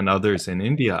Jika and others in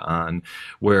India on,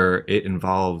 where it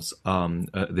involves,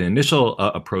 the initial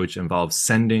approach involves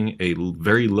sending a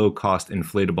very low-cost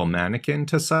inflatable mannequin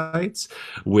to sites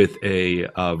with a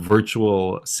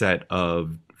virtual set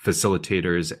of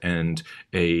facilitators and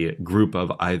a group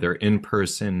of either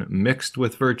in-person mixed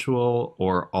with virtual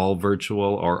or all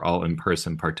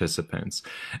in-person participants.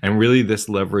 And really this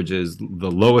leverages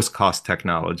the lowest cost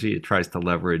technology. It tries to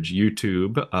leverage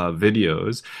YouTube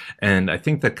videos. And I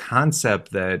think the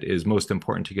concept that is most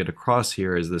important to get across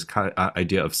here is this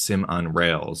idea of sim on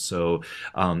rails. So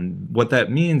what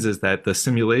that means is that the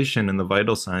simulation and the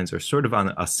vital signs are sort of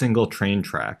on a single train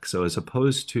track. So as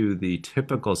opposed to the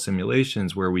typical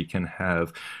simulations where we can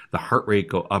have the heart rate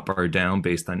go up or down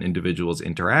based on individuals'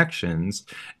 interactions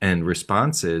and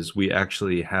responses, we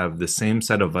actually have the same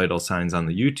set of vital signs on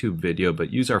the YouTube video,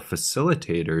 but use our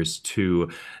facilitators to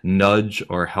nudge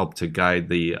or help to guide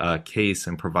the case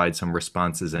and provide some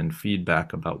responses and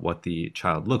feedback about what the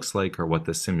child looks like or what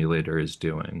the simulator is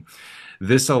doing.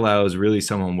 This allows really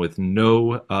someone with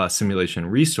no simulation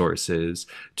resources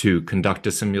to conduct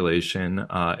a simulation.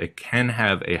 It can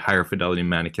have a higher fidelity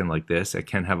mannequin like this. It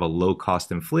can have a low-cost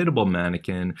inflatable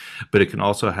mannequin, but it can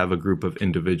also have a group of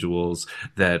individuals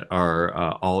that are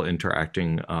all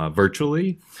interacting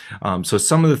virtually. So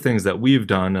some of the things that we've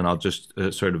done, and I'll just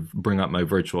sort of bring up my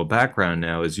virtual background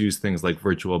now, is use things like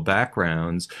virtual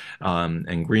backgrounds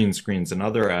and green screens and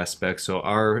other aspects. So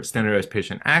our standardized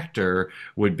patient actor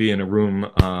would be in a room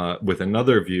with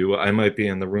another view. I might be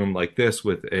in the room like this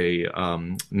with a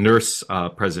nurse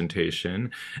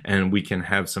presentation, and we can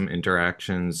have some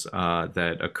interactions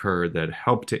that occur that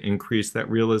help to increase that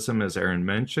realism, as Aaron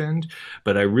mentioned.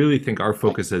 But I really think our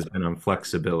focus has been on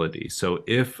flexibility. So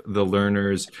if the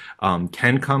learners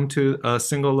can come to a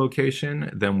single location,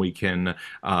 then we can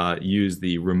use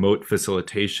the remote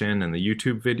facilitation and the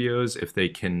YouTube videos. If they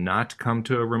cannot come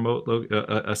to a remote,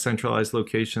 a centralized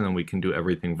location, then we can do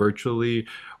everything virtually,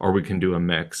 or we can do a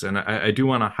mix. And I do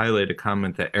want to highlight a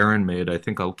comment that Aaron made. I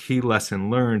think a key lesson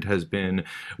learned has been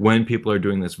when people are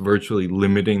doing this virtually,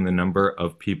 limiting the number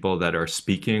of people that are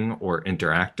speaking or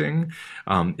interacting.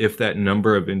 If that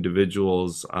number of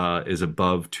individuals is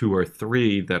above 2 or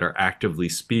 3 that are actively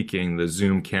speaking, the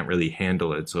Zoom can't really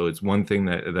handle it. So it's one thing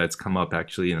that's come up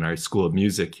actually in our School of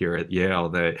Music here at Yale,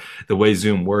 that the way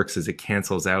Zoom works is it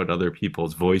cancels out other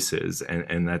people's voices,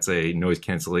 and that's a noise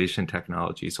cancellation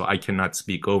technology. So I cannot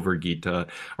speak over Gita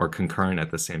or concurrent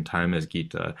at the same time as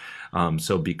Gita.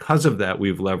 So because of that,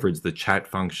 we've leveraged the chat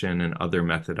function and other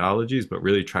methodologies, but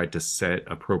really tried to set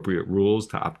appropriate rules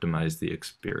to optimize the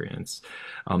experience.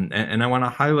 And I want to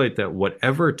highlight that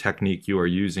whatever technique you are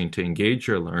using to engage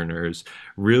your learners,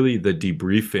 really the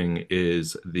debriefing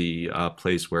is the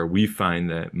place where we find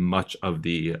that much of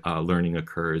the learning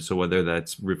occurs. So whether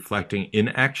that's reflecting in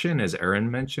action, as Aaron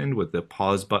mentioned, with the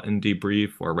pause button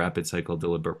debrief or rapid cycle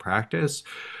deliberate practice,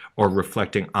 or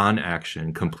reflecting on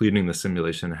action, completing the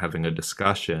simulation, having a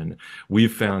discussion,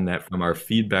 we've found that from our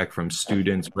feedback from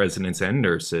students, residents, and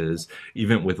nurses,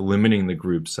 even with limiting the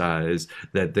group size,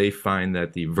 that they find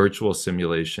that the virtual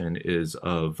simulation is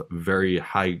of very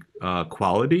high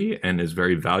quality and is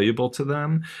very valuable to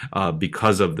them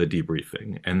because of the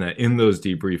debriefing. And that in those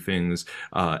debriefings,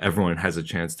 everyone has a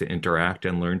chance to interact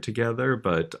and learn together.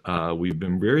 But we've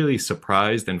been really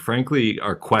surprised and frankly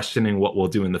are questioning what we'll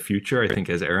do in the future, I think,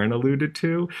 as Aaron alluded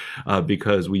to,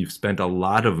 because we've spent a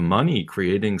lot of money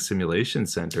creating simulation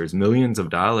centers, millions of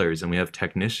dollars, and we have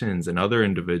technicians and other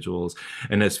individuals.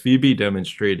 And as Phoebe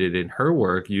demonstrated in her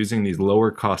work, using these lower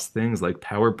cost things like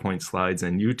PowerPoint slides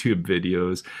and YouTube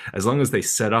videos, as long as they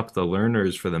set up the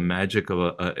learners for the magic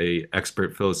of a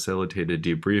expert facilitated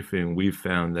debriefing, we've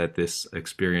found that this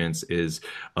experience is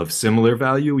of similar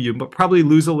value. You probably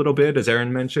lose a little bit, as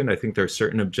Aaron mentioned. I think there are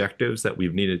certain objectives that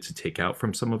we've needed to take out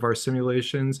from some of our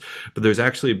simulations, but there's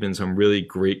actually been some really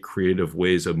great creative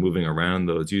ways of moving around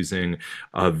those, using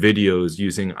videos,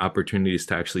 using opportunities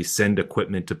to actually send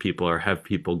equipment to people or have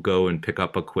people go and pick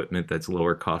up equipment that's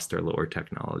lower cost or lower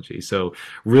technology. So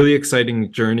really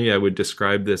exciting journey. I would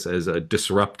describe this as a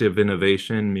disruptive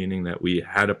innovation, meaning that we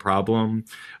had a problem,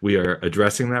 we are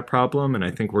addressing that problem, and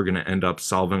I think we're going to end up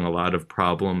solving a lot of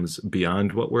problems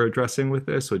beyond what we're addressing with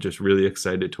this. So just really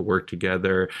excited to work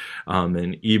together.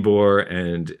 And Ibor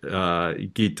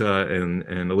and Gita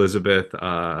and Elizabeth,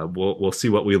 we'll see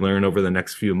what we learn over the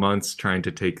next few months, trying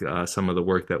to take some of the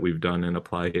work that we've done and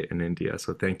apply it in India.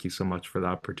 So thank you so much for the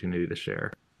opportunity to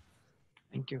share.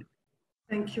 Thank you.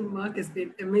 Thank you, Mark. It's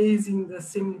been amazing. The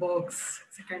SimBox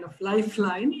is a kind of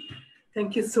lifeline.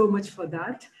 Thank you so much for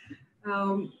that.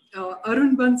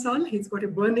 Arun Bansal, he's got a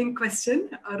burning question.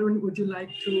 Arun, would you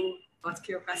like to ask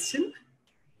your question?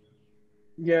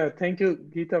 Yeah, thank you,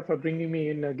 Geeta, for bringing me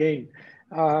in again.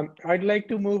 I'd like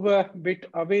to move a bit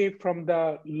away from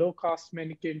the low-cost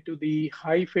mannequin to the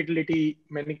high-fidelity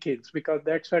mannequins, because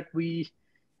that's what we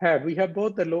have. We have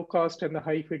both the low-cost and the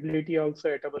high-fidelity also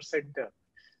at our center.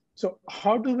 So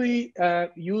how do we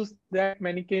use that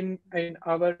mannequin in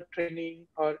our training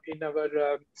or in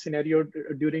our scenario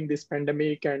during this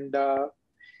pandemic, and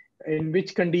in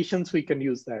which conditions we can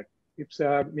use that? If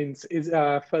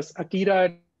first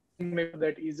Akira and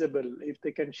that Isabel, if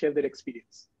they can share their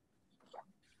experience.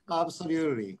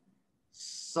 Absolutely.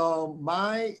 So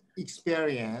my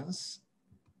experience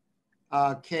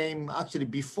came actually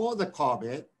before the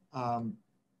COVID.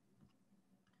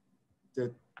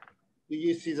 Do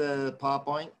you see the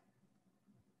PowerPoint?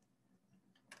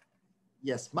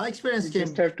 Yes, my experience came.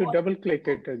 Just have to double click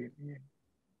it again.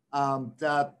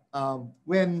 Yeah.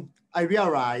 When I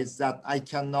realized that I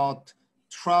cannot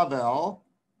travel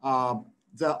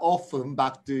that often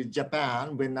back to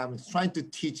Japan when I'm trying to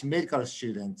teach medical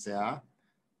students there.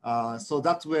 So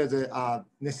that's where the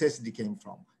necessity came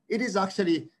from. It is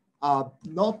actually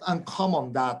not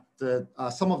uncommon that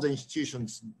some of the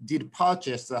institutions did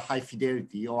purchase high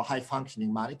fidelity or high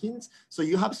functioning mannequins. So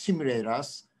you have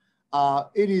simulators.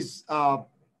 It is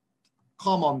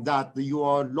common that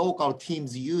your local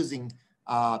teams using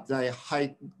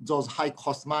those high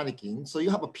cost mannequins. So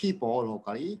you have people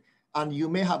locally, and you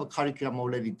may have a curriculum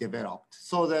already developed.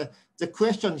 So the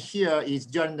question here is,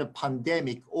 during the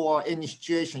pandemic or any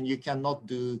situation you cannot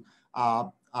do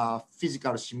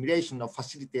physical simulation, of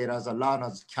facilitators or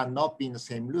learners cannot be in the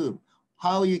same room,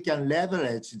 how you can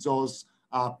leverage those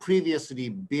previously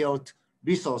built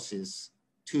resources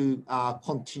to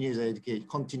continue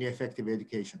effective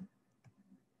education.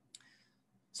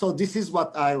 So this is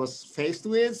what I was faced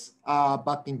with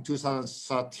back in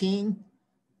 2013.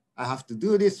 I have to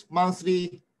do this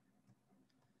monthly.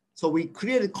 So we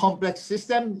created a complex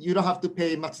system. You don't have to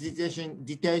pay much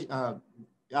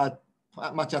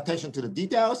much attention to the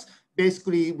details.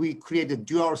 Basically, we created a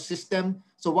dual system.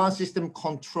 So one system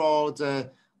controls the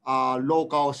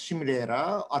local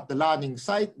simulator at the learning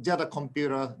site. The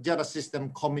other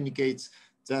system communicates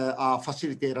the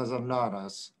facilitators and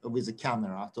learners with the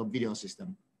camera, so video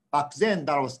system. Back then,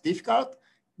 that was difficult.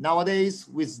 Nowadays,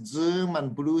 with Zoom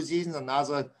and BlueJeans and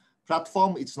other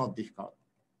platform, it's not difficult.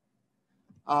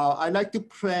 I'd like to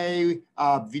play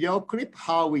a video clip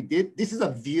how we did. This is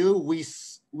a view we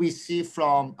see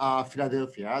from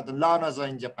Philadelphia. The learners are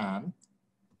in Japan.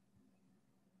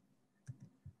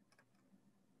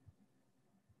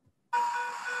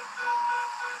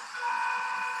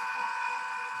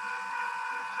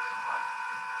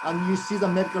 And you see the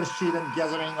medical student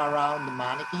gathering around the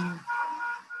mannequin.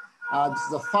 This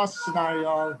is the first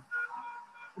scenario.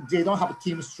 They don't have a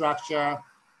team structure.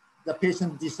 The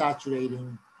patient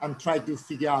desaturating and try to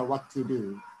figure out what to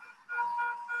do.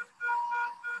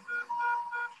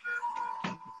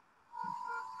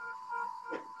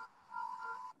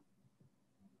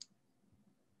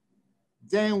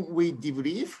 Then we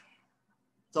debrief.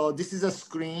 So this is a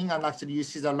screen, and actually you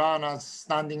see the learners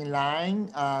standing in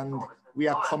line, and we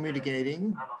are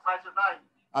communicating.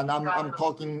 And I'm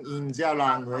talking in their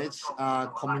language,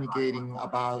 communicating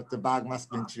about the bag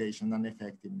mask ventilation and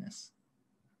effectiveness.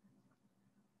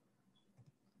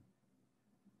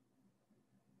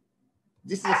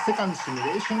 This is a second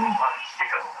simulation.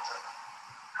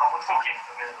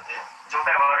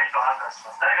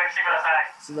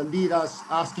 So the leaders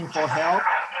asking for help.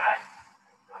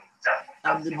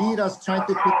 And the leaders trying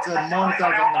to put the monitors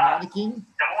on the mannequin.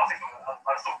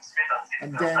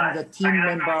 and then the team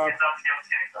member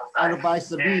advised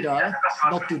the leader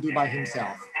not to do by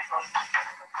himself.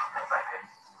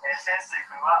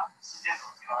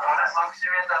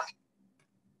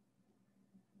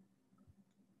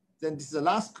 Then this is the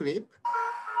last clip.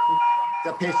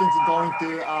 The patient is going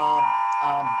to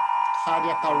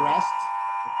cardiac arrest,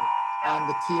 and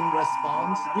the team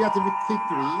responds relatively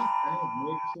quickly.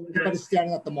 Everybody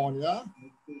staring at the monitor,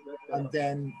 and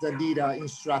then the leader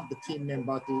instructs the team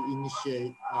member to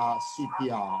initiate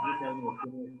CPR.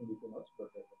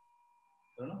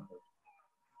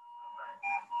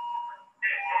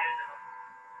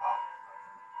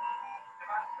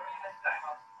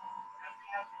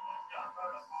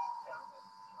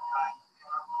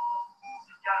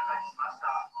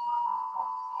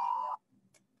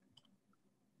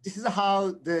 This is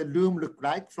how the room looked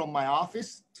like from my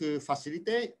office to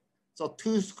facilitate. So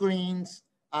 2 screens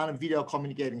and a video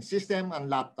communicating system and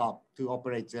laptop to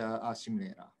operate the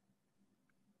simulator.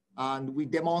 And we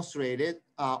demonstrated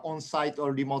on-site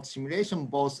or remote simulation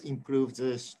both improve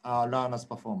the learner's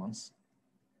performance.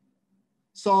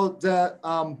 So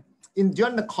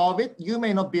during the COVID, you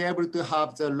may not be able to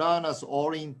have the learners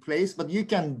all in place, but you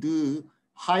can do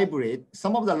hybrid.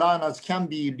 Some of the learners can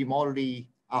be remotely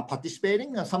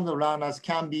participating, and some of the learners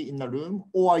can be in the room,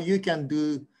 or you can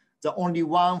do the only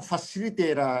one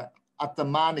facilitator at the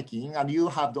mannequin, and you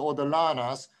have all the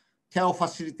learners tell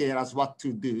facilitators what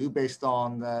to do based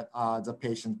on the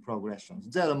patient progression.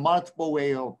 There are multiple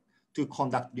ways to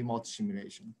conduct remote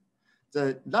simulation.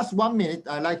 The last 1 minute,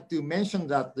 I'd like to mention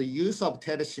that the use of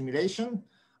telesimulation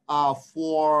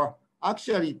for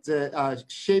actually the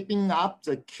shaping up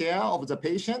the care of the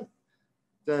patient,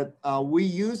 that we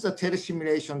use the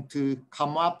telesimulation to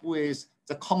come up with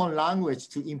the common language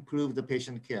to improve the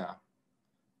patient care.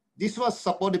 This was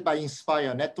supported by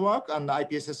Inspire Network and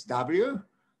IPSSW.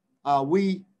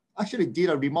 We actually did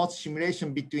a remote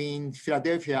simulation between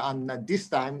Philadelphia and this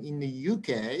time in the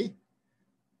UK.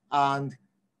 And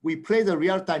we played the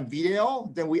real-time video,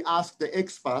 then we asked the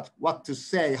expert what to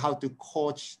say, how to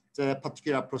coach the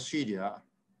particular procedure.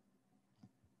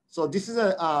 So this is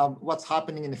what's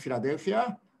happening in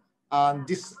Philadelphia. And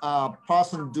this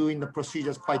person doing the procedure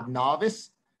is quite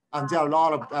novice, and there are a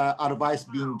lot of advice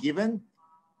being given,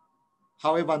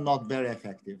 however, not very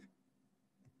effective.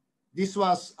 This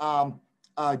was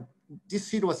this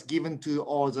seat was given to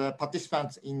all the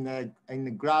participants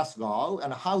in Glasgow,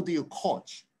 and how do you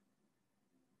coach?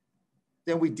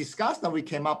 Then we discussed and we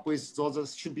came up with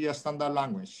those should be a standard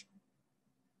language.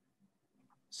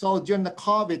 So during the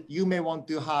COVID, you may want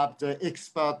to have the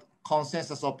expert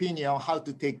consensus opinion on how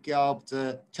to take care of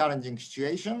the challenging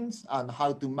situations and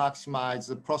how to maximize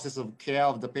the process of care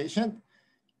of the patient.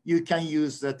 You can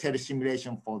use the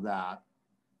telesimulation for that.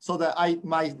 So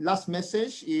my last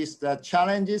message is that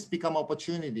challenges become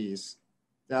opportunities,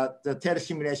 that the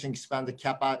telesimulation expand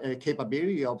the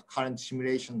capability of current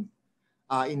simulation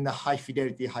in the high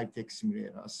fidelity, high tech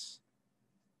simulators.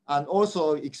 And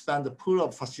also expand the pool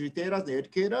of facilitators, the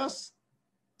educators,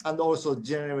 and also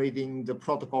generating the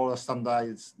protocol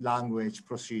standardized language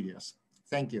procedures.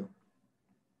 Thank you.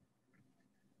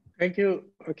 Thank you,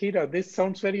 Akira. This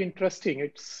sounds very interesting.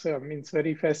 It's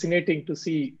very fascinating to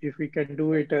see if we can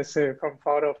do it as from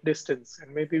far off distance.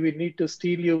 And maybe we need to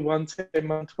steal you once a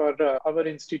month for our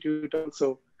institute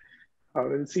also.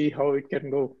 We'll see how it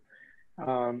can go.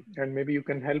 And maybe you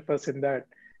can help us in that.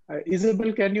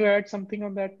 Isabel, can you add something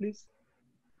on that, please?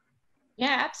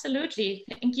 Yeah, absolutely.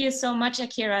 Thank you so much,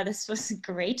 Akira. This was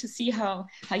great to see how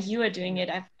you are doing it.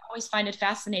 I always find it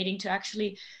fascinating to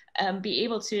actually be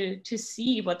able to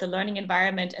see what the learning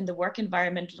environment and the work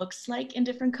environment looks like in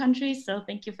different countries. So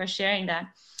thank you for sharing that.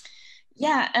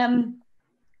 Yeah,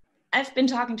 I've been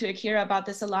talking to Akira about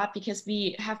this a lot because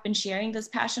we have been sharing this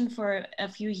passion for a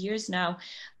few years now.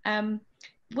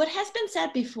 What has been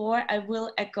said before, I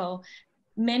will echo.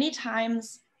 Many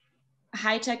times,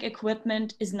 high-tech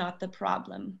equipment is not the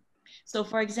problem. So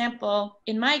for example,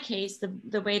 in my case,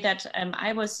 the way that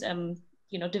I was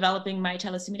developing my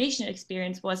telesimulation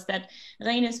experience was that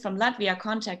Reinis from Latvia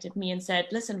contacted me and said,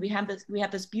 listen, we have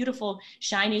this beautiful,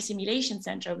 shiny simulation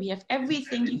center. We have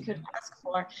everything you could ask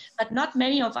for, but not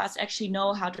many of us actually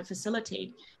know how to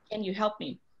facilitate. Can you help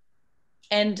me?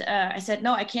 And I said,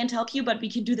 no, I can't help you, but we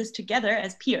can do this together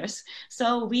as peers.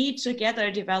 So we together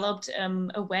developed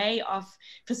a way of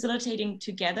facilitating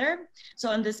together.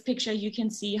 So in this picture, you can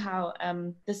see how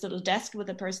this little desk with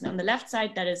a person on the left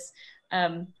side that is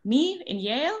me in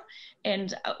Yale,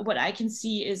 and what I can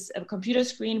see is a computer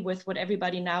screen with what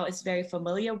everybody now is very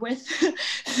familiar with,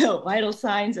 so vital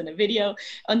signs and a video.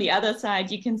 On the other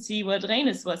side, you can see what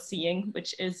Reines was seeing,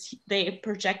 which is they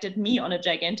projected me on a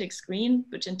gigantic screen,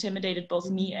 which intimidated both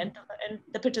me and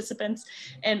the participants,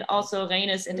 and also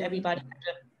Reines and everybody.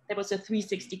 There was a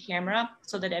 360 camera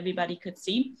so that everybody could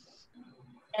see.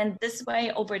 And this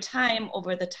way, over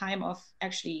the time of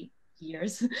actually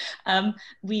years,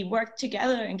 we worked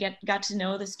together and got to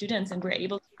know the students and were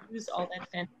able to use all that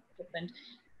fancy equipment.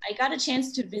 I got a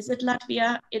chance to visit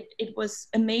Latvia. It was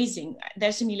amazing.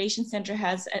 Their simulation center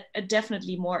has a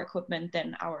definitely more equipment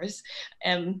than ours,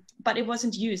 but it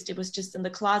wasn't used. It was just in the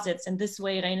closets. And this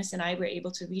way, Reines and I were able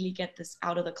to really get this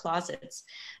out of the closets.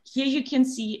 Here you can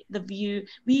see the view.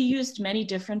 We used many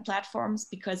different platforms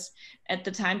because at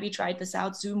the time we tried this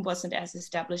out, Zoom wasn't as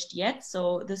established yet.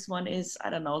 So this one is,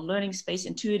 I don't know, Learning Space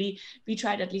Intuity. We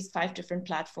tried at least 5 different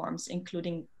platforms,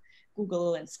 including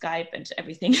Google and Skype and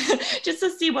everything, just to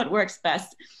see what works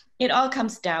best. It all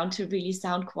comes down to really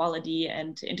sound quality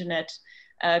and internet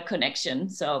connection.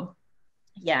 So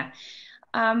yeah.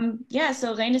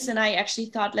 So Reines and I actually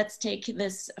thought, let's take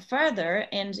this further.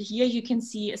 And here you can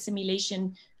see a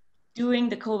simulation during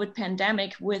the COVID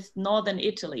pandemic with Northern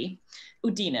Italy,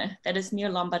 Udine, that is near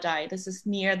Lombardy. This is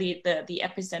near the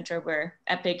epicenter where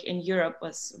EPIC in Europe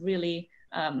was really,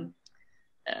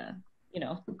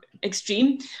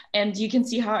 extreme. And you can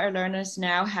see how our learners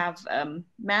now have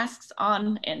masks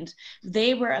on, and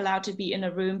they were allowed to be in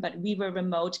a room, but we were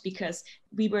remote because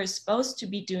we were supposed to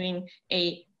be doing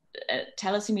a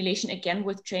telesimulation again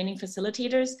with training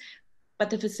facilitators, but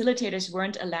the facilitators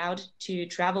weren't allowed to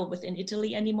travel within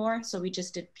Italy anymore. So we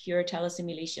just did pure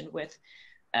telesimulation with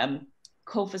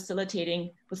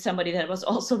co-facilitating with somebody that was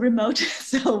also remote.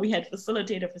 So we had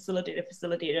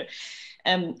facilitator,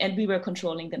 and we were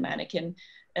controlling the mannequin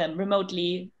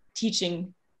remotely,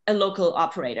 teaching a local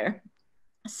operator.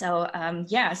 So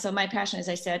so my passion, as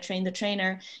I said, train the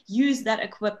trainer, use that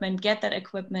equipment, get that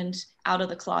equipment out of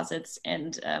the closets,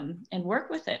 and work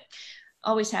with it.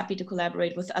 Always happy to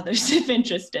collaborate with others if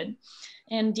interested.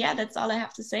 And yeah, that's all I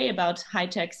have to say about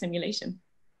high-tech simulation.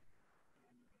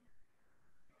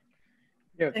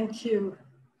 Yeah. Thank you.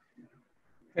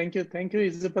 Thank you,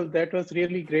 Isabel. That was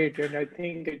really great. And I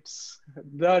think it's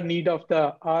the need of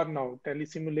the hour now,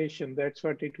 telesimulation. That's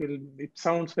what it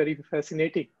sounds very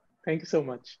fascinating. Thank you so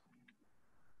much.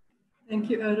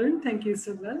 Thank you, Arun. Thank you,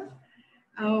 Isabel.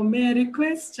 May I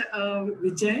request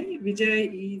Vijay?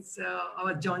 Vijay is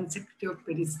our Joint Secretary of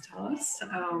PediSTARS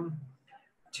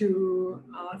to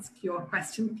ask your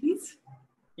question, please.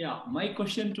 Yeah, my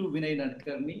question to Vinay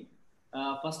Nadkarni.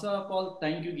 First of all,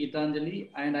 thank you,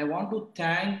 Gitanjali. And I want to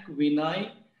thank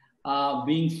Vinay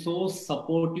being so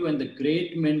supportive and the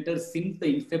great mentor since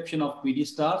the inception of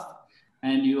PediSTARS.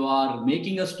 And you are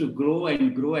making us to grow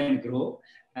and grow and grow.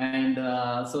 And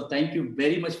so thank you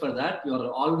very much for that. You are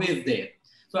always there.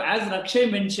 So as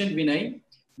Rakshay mentioned, Vinay,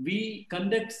 we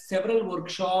conduct several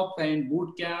workshops and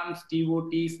boot camps,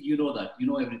 TOTs, you know that, you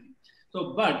know everything.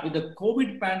 So, but with the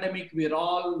COVID pandemic, we're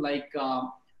all like,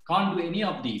 can't do any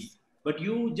of these. But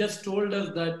you just told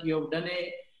us that you have done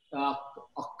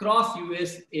across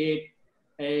US a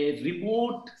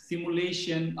remote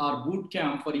simulation or boot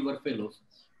camp for your fellows.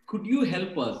 Could you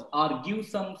help us or give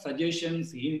some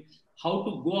suggestions in how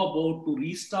to go about to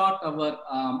restart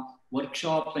our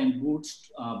workshops and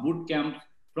boot camp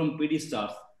from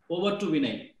PediSTARS? Over to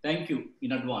Vinay. Thank you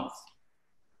in advance.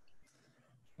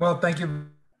 Well, thank you.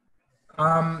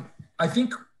 I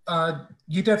think,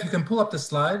 Gita, if you can pull up the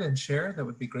slide and share, that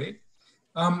would be great.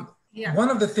 One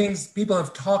of the things people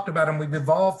have talked about, and we've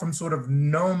evolved from sort of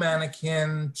no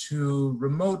mannequin to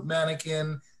remote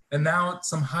mannequin, and now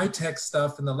some high-tech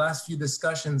stuff in the last few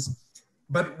discussions.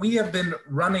 But we have been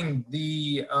running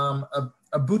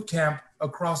a boot camp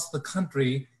across the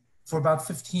country for about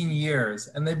 15 years,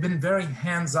 and they've been very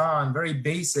hands-on, very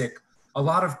basic, a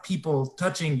lot of people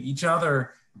touching each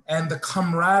other, and the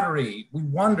camaraderie. We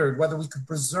wondered whether we could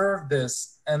preserve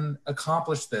this and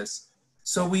accomplish this.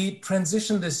 So we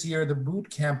transitioned this year, the boot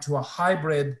camp, to a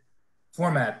hybrid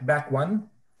format, back one.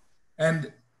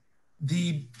 And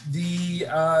the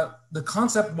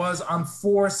concept was on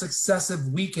 4 successive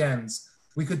weekends,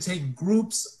 we could take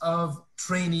groups of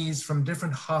trainees from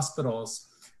different hospitals.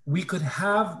 We could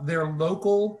have their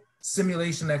local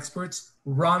simulation experts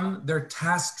run their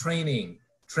task training,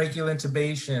 tracheal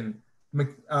intubation,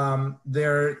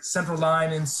 their central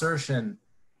line insertion.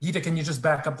 Gita, can you just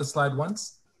back up the slide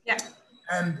once? Yeah.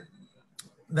 And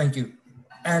thank you.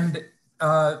 And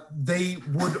they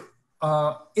would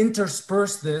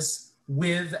intersperse this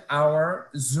with our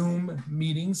Zoom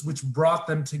meetings, which brought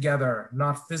them together,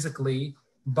 not physically,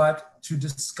 but to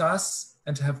discuss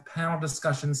and to have panel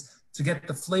discussions to get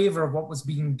the flavor of what was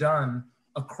being done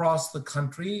across the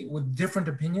country with different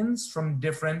opinions from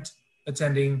different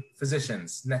attending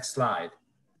physicians. Next slide.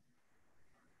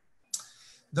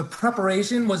 The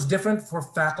preparation was different for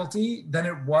faculty than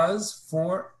it was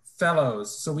for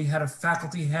fellows. So we had a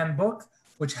faculty handbook,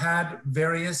 which had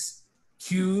various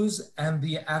cues and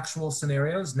the actual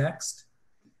scenarios. Next.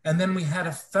 And then we had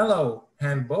a fellow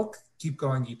handbook. Keep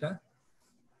going, Geeta.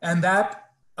 And that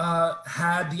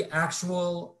had the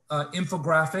actual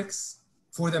infographics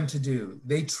for them to do.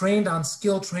 They trained on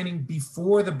skill training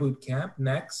before the boot camp.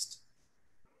 Next.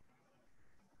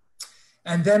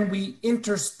 And then we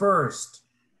interspersed.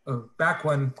 Oh, back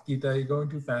one, Geeta, you're going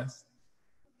too fast.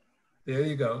 There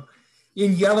you go.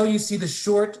 In yellow, you see the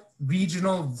short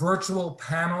regional virtual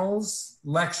panels,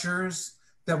 lectures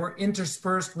that were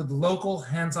interspersed with local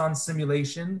hands-on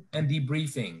simulation and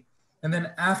debriefing. And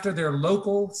then after their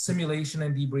local simulation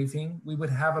and debriefing, we would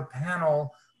have a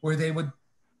panel where they would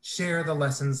share the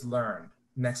lessons learned.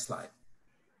 Next slide.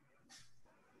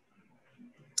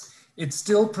 It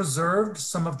still preserved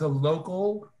some of the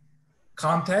local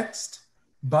context,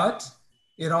 but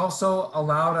it also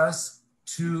allowed us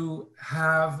to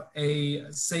have a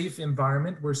safe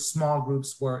environment where small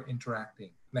groups were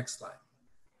interacting. Next slide.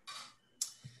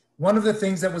 One of the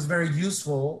things that was very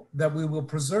useful that we will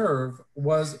preserve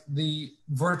was the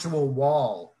virtual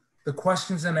wall, the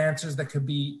questions and answers that could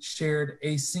be shared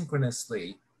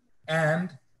asynchronously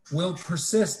and will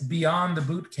persist beyond the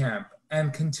boot camp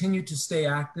and continue to stay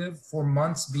active for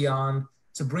months beyond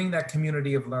to bring that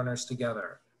community of learners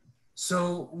together.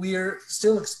 So we're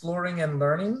still exploring and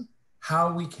learning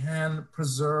how we can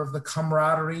preserve the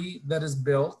camaraderie that is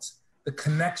built, the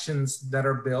connections that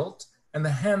are built, and the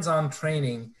hands-on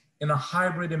training in a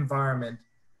hybrid environment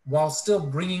while still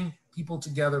bringing people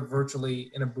together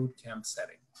virtually in a boot camp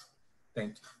setting.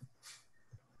 Thank you.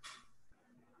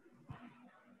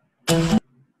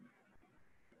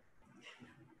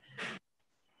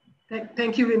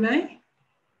 Thank you, Vinay.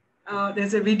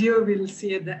 There's a video we'll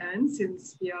see at the end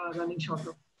since we are running short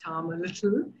of time a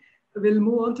little. We'll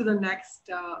move on to the next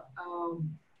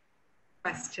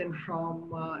question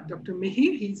from Dr.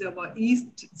 Mihir. He's our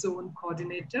East Zone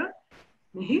Coordinator.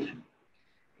 Mihir?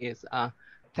 Yes,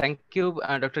 thank you,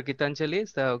 Dr. Gitanjali.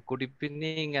 So good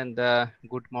evening and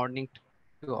good morning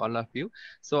to all of you.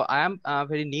 So I am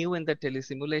very new in the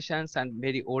telesimulations and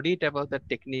very worried about the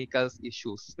technical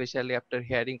issues, especially after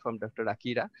hearing from Dr.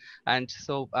 Akira. And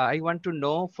so I want to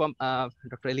know from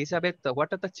Dr. Elizabeth,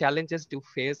 what are the challenges you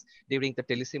face during the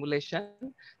telesimulation,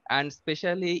 and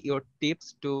especially your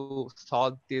tips to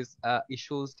solve these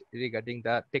issues regarding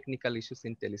the technical issues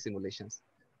in telesimulations.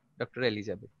 Dr.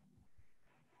 Elizabeth.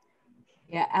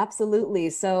 Yeah,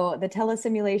 absolutely. So the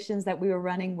telesimulations that we were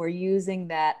running were using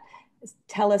that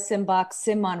Telesimbox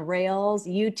Sim on Rails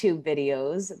YouTube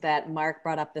videos that Mark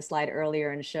brought up the slide earlier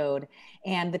and showed.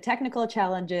 And the technical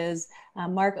challenges,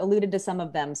 Mark alluded to some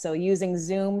of them. So using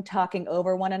Zoom, talking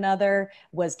over one another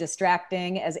was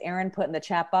distracting. As Aaron put in the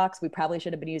chat box, we probably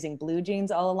should have been using blue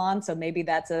jeans all along. So maybe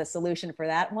that's a solution for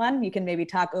that one. You can maybe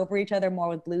talk over each other more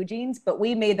with blue jeans, but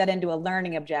we made that into a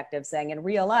learning objective, saying in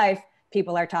real life,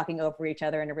 people are talking over each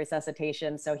other in a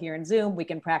resuscitation. So here in Zoom, we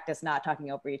can practice not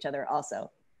talking over each other also.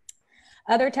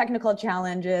 Other technical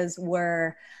challenges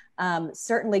were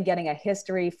certainly getting a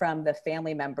history from the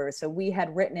family members. So we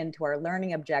had written into our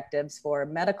learning objectives for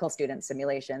medical student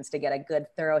simulations to get a good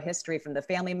thorough history from the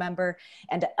family member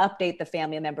and to update the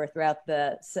family member throughout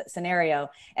the scenario.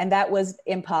 And that was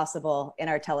impossible in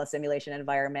our telesimulation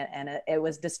environment. And it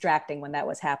was distracting when that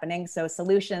was happening. So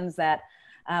solutions that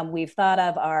we've thought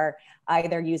of are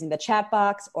either using the chat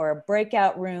box or a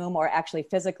breakout room, or actually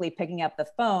physically picking up the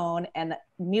phone and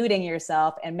muting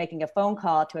yourself and making a phone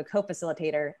call to a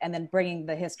co-facilitator and then bringing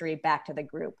the history back to the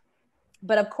group.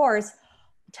 But of course,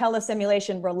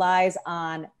 telesimulation relies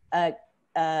on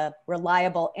a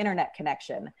reliable internet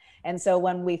connection. And so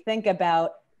when we think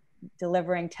about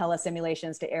delivering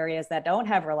telesimulations to areas that don't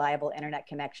have reliable internet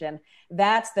connection,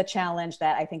 that's the challenge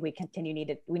that I think we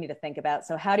need to think about.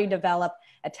 So how do you develop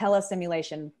a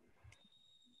telesimulation,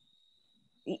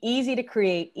 easy to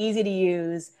create, easy to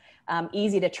use,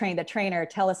 easy to train the trainer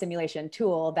telesimulation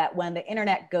tool that when the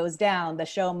internet goes down, the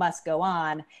show must go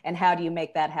on, and how do you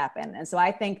make that happen? And so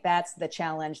I think that's the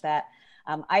challenge that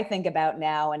I think about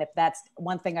now. And if that's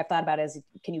one thing I've thought about is,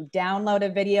 can you download a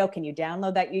video? Can you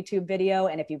download that YouTube video?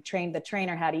 And if you've trained the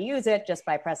trainer how to use it just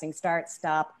by pressing start,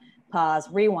 stop, pause,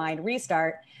 rewind,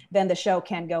 restart, then the show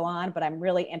can go on. But I'm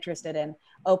really interested in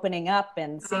opening up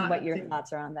and seeing what your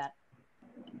thoughts are on that.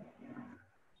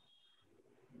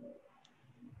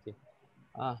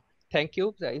 Thank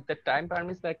you. If the time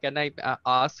permits, can I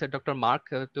ask Dr. Mark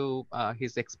to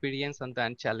his experience on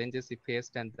the challenges he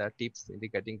faced and the tips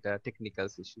regarding the technical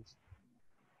issues?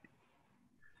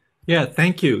 Yeah,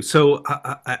 thank you. So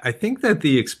I think that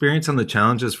the experience and the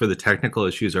challenges for the technical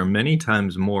issues are many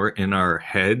times more in our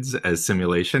heads as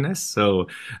simulationists. So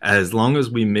as long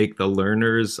as we make the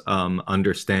learners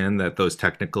understand that those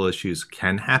technical issues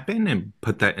can happen and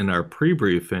put that in our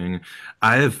pre-briefing,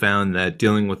 I have found that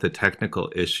dealing with the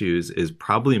technical issues is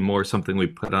probably more something we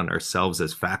put on ourselves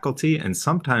as faculty. And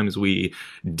sometimes we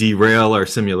derail our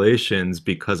simulations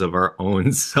because of our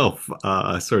own self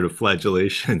sort of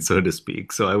flagellation, so to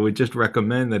speak. So I would just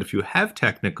recommend that if you have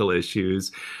technical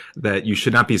issues, that you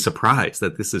should not be surprised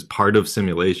that this is part of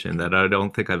simulation, that I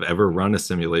don't think I've ever run a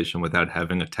simulation without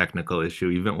having a technical issue,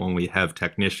 even when we have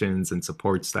technicians and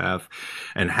support staff,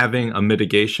 and having a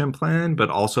mitigation plan, but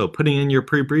also putting in your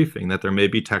pre-briefing that there may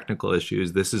be technical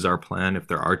issues. This is our plan if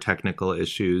there are technical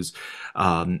issues,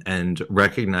 and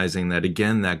recognizing that,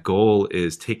 again, that goal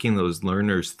is taking those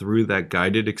learners through that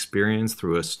guided experience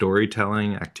through a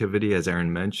storytelling activity, as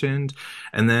Aaron mentioned,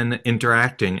 and then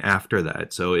interacting after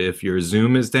that. So if your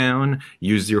Zoom is down,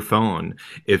 use your phone.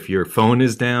 If your phone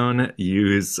is down,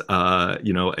 use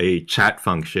a chat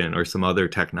function or some other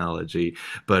technology.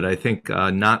 But I think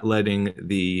not letting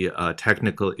the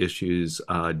technical issues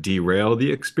derail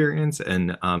the experience,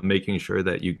 and making sure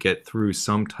that you get through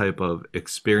some type of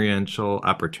experiential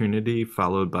opportunity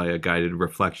followed by a guided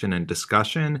reflection and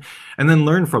discussion, and then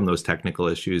learn from those technical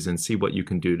issues and see what you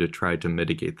can do to try to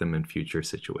mitigate them in future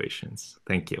situations.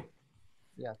 Thank you.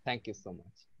 Yeah, thank you so much.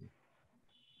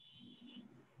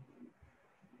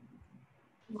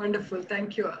 Wonderful,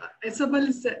 thank you. Isabel,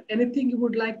 is there anything you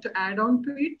would like to add on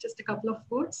to it? Just a couple of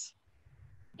words.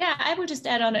 Yeah, I will just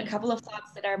add on a couple of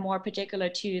thoughts that are more particular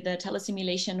to the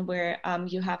telesimulation, where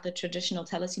you have the traditional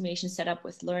telesimulation set up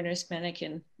with learners,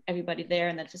 mannequin, everybody there,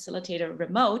 and then facilitator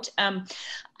remote.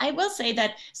 I will say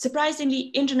that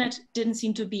surprisingly, internet didn't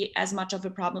seem to be as much of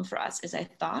a problem for us as I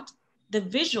thought. The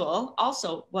visual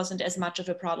also wasn't as much of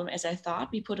a problem as I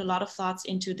thought. We put a lot of thoughts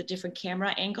into the different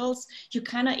camera angles. You're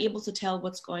kind of able to tell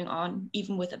what's going on,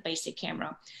 even with a basic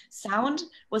camera. Sound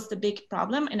was the big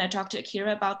problem, and I talked to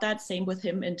Akira about that, same with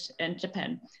him in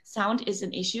Japan. Sound is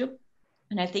an issue.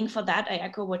 And I think for that, I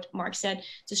echo what Mark said,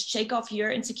 just shake off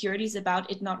your insecurities about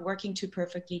it not working too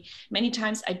perfectly. Many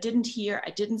times I didn't hear, I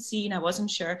didn't see, and I wasn't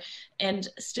sure. And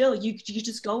still, you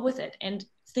just go with it. And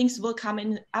things will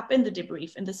come up in the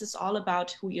debrief. And this is all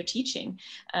about who you're teaching.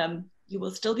 You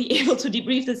will still be able to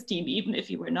debrief this team, even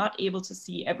if you were not able to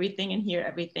see everything and hear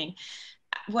everything.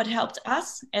 What helped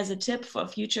us as a tip for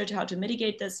future to how to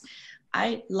mitigate this,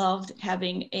 I loved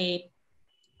having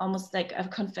almost like a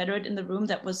confederate in the room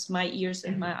that was my ears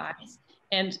and my eyes.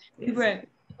 And it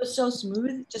was so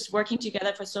smooth, just working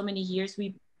together for so many years.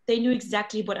 They knew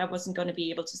exactly what I wasn't going to be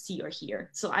able to see or hear.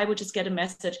 So I would just get a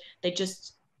message. They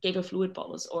just gave a fluid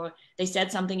bolus, or they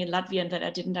said something in Latvian that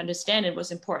I didn't understand. It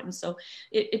was important. So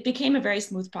it became a very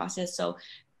smooth process. So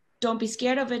don't be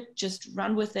scared of it. Just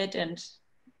run with it and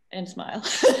smile.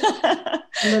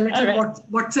 And a little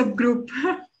WhatsApp group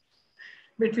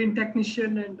between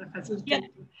technician and the facilitator. Yeah,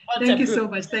 thank you so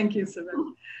much. Thank you,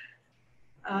 Isabel.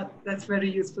 That's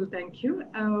very useful. Thank you.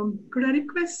 Could I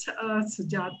request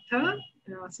Sujata?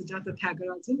 Sujata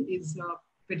Thiagarajan is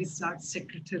PediSTARS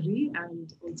secretary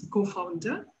and also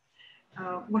co-founder.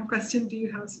 What question do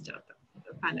you have, Sujata,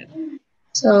 the panel?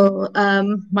 So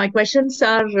my questions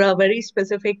are very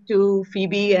specific to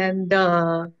Phoebe and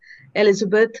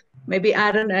Elizabeth. Maybe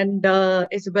Aaron and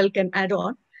Isabel can add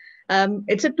on.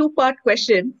 It's a two-part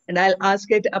question, and I'll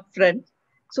ask it upfront.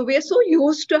 So we are so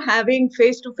used to having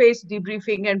face-to-face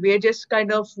debriefing, and we are just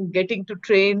kind of getting to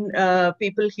train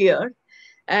people here.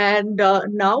 And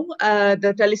now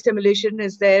the telesimulation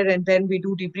is there, and then we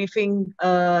do debriefing,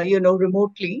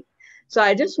 remotely. So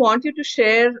I just want you to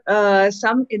share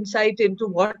some insight into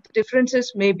what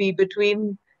differences may be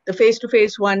between the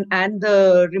face-to-face one and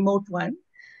the remote one.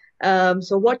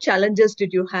 So what challenges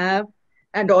did you have?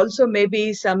 And also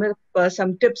maybe some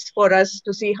tips for us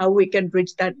to see how we can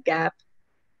bridge that gap.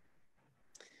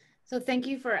 So thank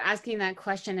you for asking that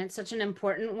question. It's such an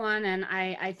important one, and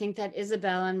I think that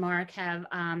Isabel and Mark have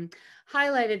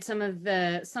highlighted some of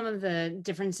the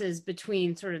differences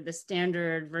between sort of the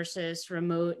standard versus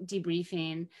remote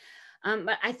debriefing.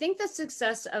 But I think the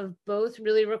success of both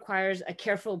really requires a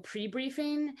careful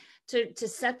pre-briefing to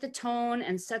set the tone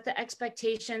and set the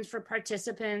expectations for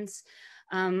participants.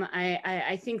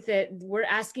 I think that we're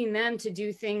asking them to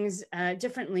do things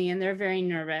differently, and they're very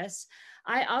nervous.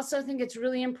 I also think it's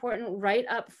really important right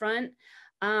up front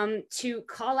to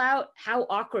call out how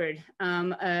awkward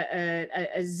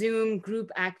a Zoom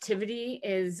group activity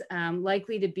is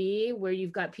likely to be, where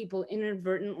you've got people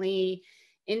inadvertently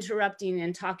interrupting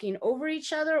and talking over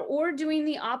each other, or doing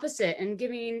the opposite and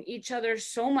giving each other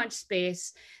so much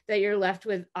space that you're left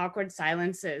with awkward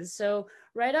silences. So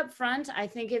right up front, I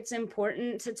think it's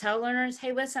important to tell learners,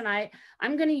 hey, listen,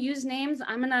 I'm going to use names.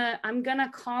 I'm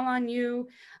gonna call on you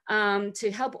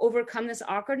to help overcome this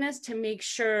awkwardness, to make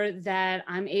sure that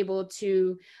I'm able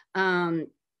to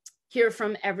hear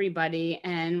from everybody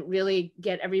and really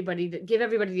give everybody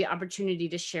the opportunity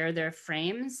to share their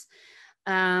frames.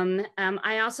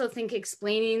 I also think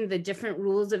explaining the different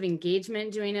rules of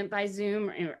engagement doing it by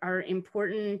Zoom are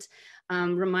important.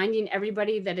 Reminding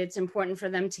everybody that it's important for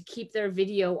them to keep their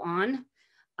video on.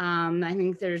 I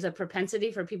think there's a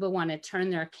propensity for people who want to turn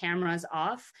their cameras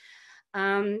off.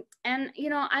 And, you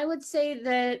know, I would say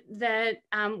that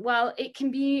while it can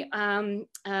be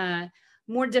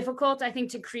more difficult, I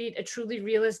think, to create a truly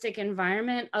realistic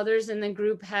environment, others in the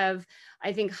group have,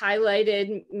 I think,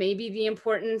 highlighted maybe the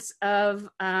importance of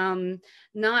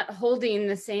not holding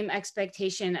the same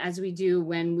expectation as we do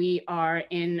when we are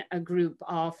in a group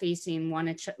all facing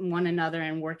one another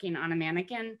and working on a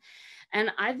mannequin. And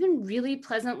I've been really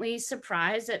pleasantly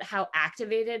surprised at how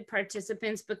activated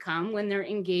participants become when they're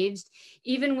engaged,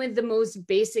 even with the most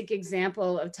basic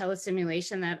example of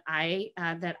telesimulation that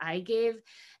I gave.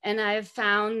 And I've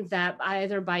found that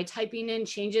either by typing in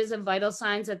changes of vital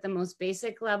signs at the most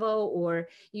basic level, or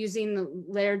using the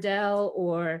Lairdell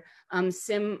or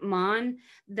SimMon,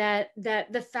 that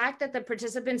the fact that the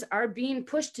participants are being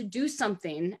pushed to do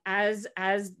something as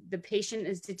the patient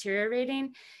is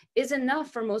deteriorating is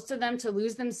enough for most of them to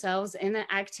lose themselves in the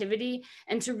activity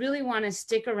and to really want to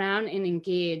stick around and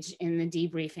engage in the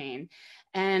debriefing.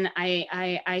 And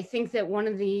I think that one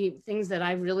of the things that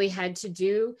I've really had to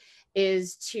do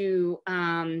is to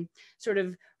sort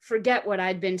of forget what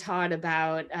I'd been taught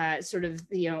about sort of,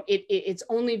 you know, it's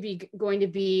only going to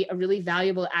be a really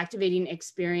valuable activating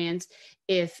experience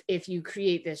if you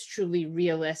create this truly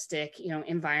realistic, you know,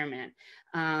 environment.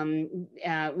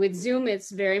 With Zoom,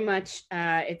 it's very much,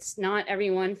 it's not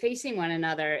everyone facing one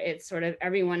another. It's sort of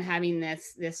everyone having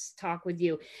this talk with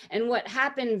you. And what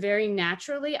happened very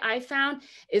naturally, I found,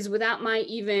 is without my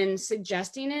even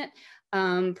suggesting it,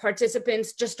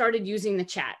 participants just started using the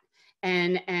chat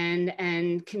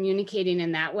and communicating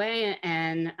in that way.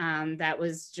 And that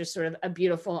was just sort of a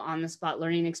beautiful on-the-spot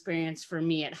learning experience for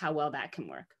me at how well that can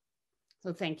work.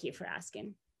 So thank you for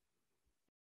asking.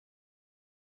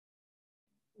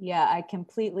 Yeah, I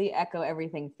completely echo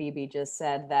everything Phoebe just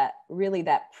said, that really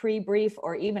that pre-brief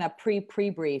or even a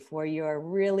pre-brief where you're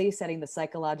really setting the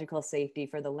psychological safety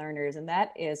for the learners. And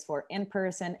that is for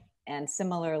in-person and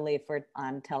similarly for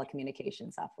on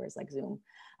telecommunication softwares like Zoom.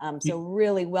 So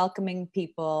really welcoming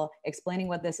people, explaining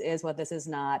what this is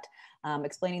not,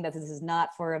 explaining that this is not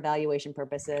for evaluation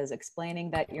purposes,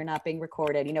 explaining that you're not being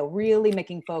recorded, you know, really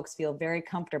making folks feel very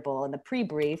comfortable in the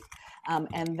pre-brief.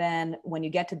 And then when you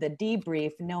get to the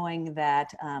debrief, knowing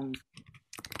that,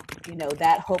 you know,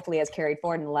 that hopefully has carried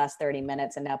forward in the last 30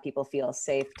 minutes and now people feel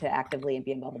safe to actively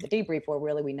be involved with the debrief where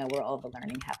really we know where all the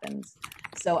learning happens.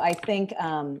 So I think,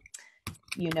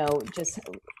 you know, just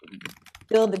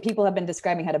people have been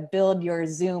describing how to build your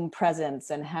Zoom presence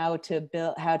and how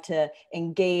to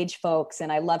engage folks.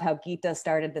 And I love how Geeta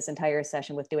started this entire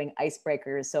session with doing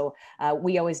icebreakers. So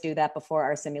we always do that before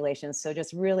our simulations. So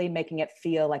just really making it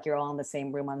feel like you're all in the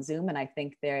same room on Zoom. And I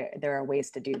think there are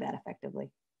ways to do that effectively.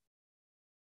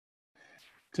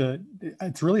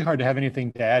 It's really hard to have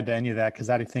anything to add to any of that, because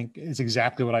that I think is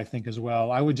exactly what I think as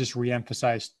well. I would just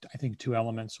reemphasize, I think, two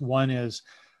elements. One is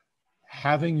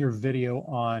having your video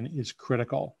on is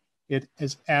critical. It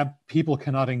is people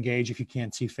cannot engage if you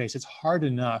can't see face. It's hard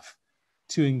enough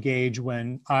to engage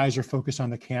when eyes are focused on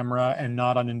the camera and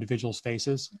not on individuals'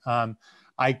 faces.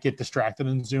 I get distracted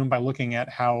in Zoom by looking at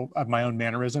my own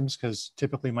mannerisms, because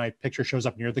typically my picture shows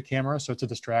up near the camera, so it's a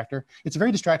distractor. It's a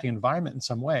very distracting environment in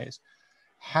some ways.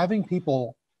 Having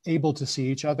people able to see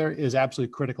each other is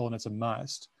absolutely critical, and it's a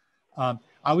must.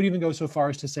 I would even go so far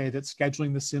as to say that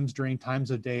scheduling the sims during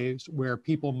times of days where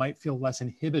people might feel less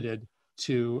inhibited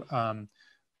to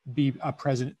be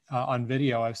present on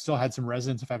video. I've still had some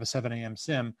residents, if I have a 7 a.m.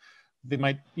 sim, they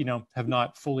might, you know, have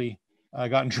not fully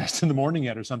gotten dressed in the morning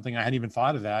yet or something. I hadn't even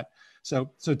thought of that.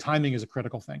 So timing is a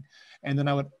critical thing. And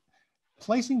then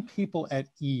placing people at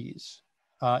ease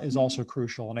is also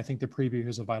crucial. And I think the preview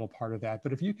is a vital part of that.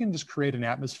 But if you can just create an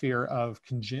atmosphere of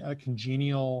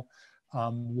congenial,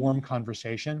 warm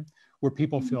conversation where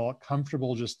people feel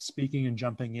comfortable just speaking and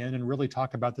jumping in and really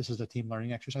talk about this as a team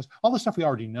learning exercise, all the stuff we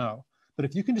already know, But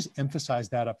if you can just emphasize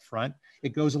that up front,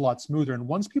 it goes a lot smoother. And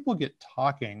once people get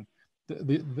talking,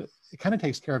 it kind of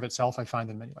takes care of itself, I find,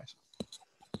 in many ways.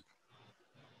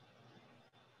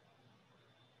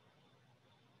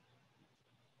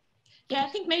 Yeah, I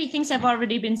think maybe things have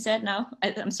already been said now.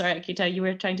 I'm sorry, Akita, you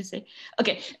were trying to say.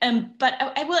 Okay, but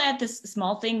I will add this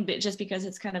small thing, just because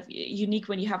it's kind of unique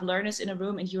when you have learners in a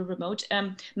room and you're remote.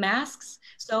 Masks.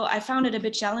 So I found it a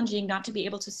bit challenging not to be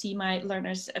able to see my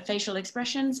learners' facial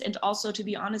expressions. And also, to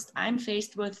be honest, I'm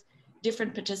faced with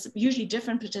usually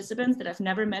different participants that I've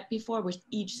never met before with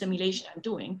each simulation I'm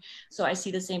doing. So I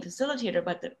see the same facilitator,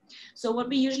 so what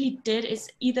we usually did is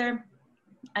either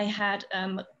I had,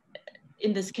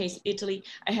 in this case, Italy,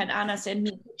 I had Anna send me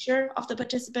a picture of the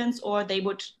participants, or they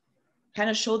would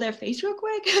kind of show their face real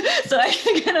quick. So I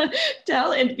can kind of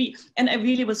tell and I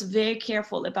really was very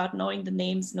careful about knowing the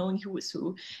names, knowing who is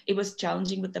who. It was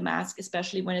challenging with the mask,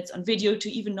 especially when it's on video,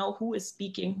 to even know who is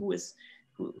speaking, who's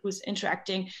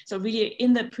interacting. So really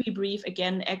in the pre-brief,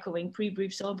 again, echoing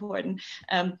pre-brief, so important,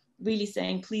 really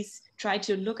saying, please try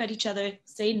to look at each other,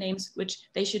 say names, which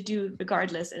they should do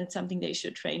regardless, and it's something they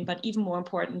should train. But even more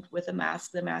important with the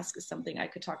mask is something I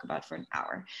could talk about for an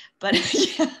hour. But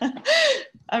yeah.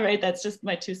 All right, that's just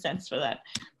my 2 cents for that.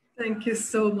 Thank you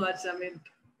so much. I mean,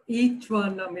 each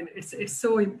one, I mean, it's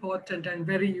so important and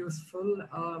very useful.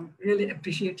 Really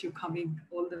appreciate you coming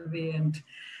all the way and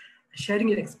sharing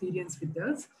your experience with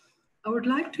us. I would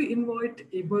like to invite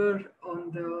Eber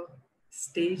on the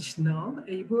stage now.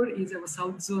 Eber is our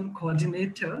South Zone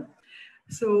coordinator.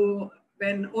 So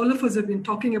when all of us have been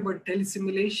talking about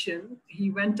telesimulation, he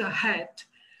went ahead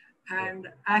and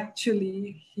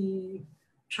actually he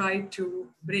tried to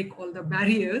break all the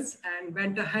barriers and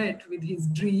went ahead with his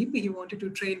dream. He wanted to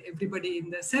train everybody in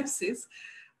the sepsis,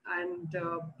 and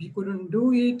he couldn't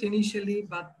do it initially,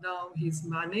 but now he's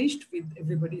managed with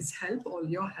everybody's help, all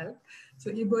your help.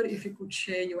 So Eber, if you could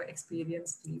share your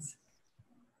experience, please.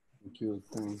 Thank you.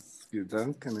 Thanks,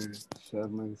 Gita. Can I share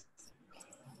my?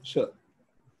 Sure.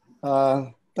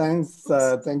 Thanks.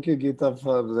 Thank you, Gita,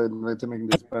 for inviting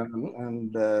this panel.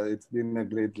 And it's been a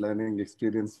great learning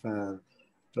experience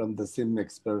from the sim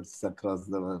experts across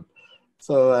the world.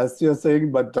 So as you're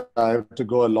saying, but I have to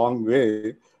go a long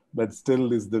way, but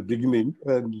still is the beginning.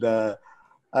 And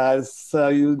as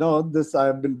you know,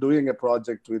 I've been doing a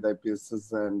project with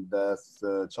IPSS and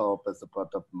CHOP as a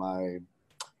part of my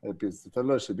IPSS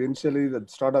fellowship. Initially, at the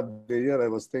start of the year, I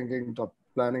was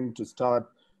planning to start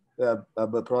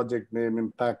a project named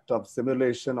Impact of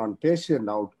Simulation on Patient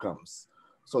Outcomes.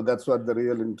 So that's what the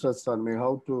real interest on me,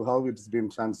 how it's been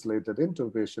translated into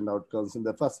patient outcomes in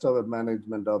the first hour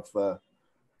management of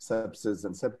sepsis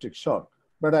and septic shock.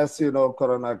 But as you know,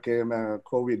 Corona came,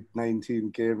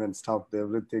 COVID-19 came and stopped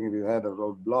everything. We had a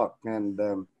roadblock, and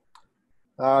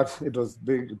it was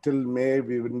big. Till May,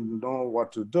 we didn't know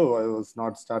what to do. I was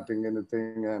not starting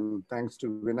anything, and thanks to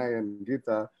Vinay and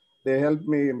Geeta, they helped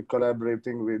me in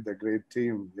collaborating with a great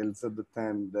team, Elizabeth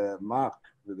and Mark,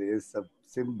 with the ASAP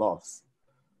Simbox.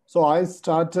 So I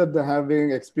started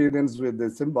having experience with the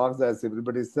Simbox, as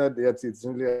everybody said. Yes, it's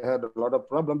really had a lot of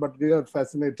problem, but we are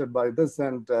fascinated by this,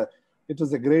 and it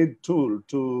was a great tool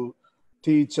to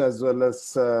teach as well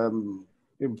as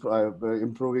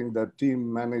improving the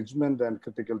team management and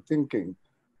critical thinking.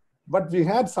 But we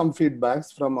had some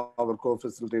feedbacks from our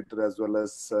co-facilitator as well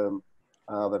as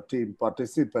the team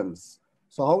participants.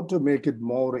 So how to make it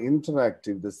more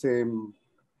interactive, the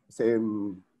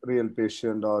same real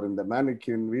patient or in the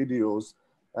mannequin videos,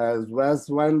 as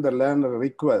when the learner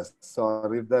requests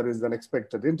or if there is an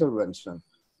expected intervention,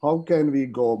 how can we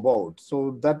go about?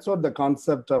 So that's what the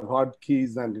concept of hard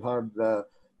keys and hard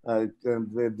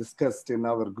we discussed in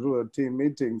our group team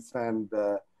meetings, and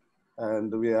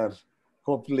we are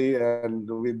hopefully, and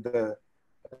with the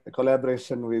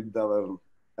collaboration with our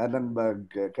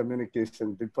Annenberg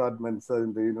communication departments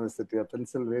in the University of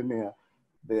Pennsylvania,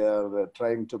 they are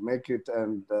trying to make it,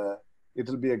 and it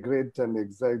will be a great and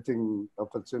exciting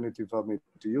opportunity for me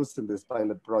to use in this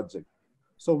pilot project.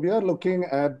 So we are looking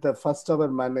at the first hour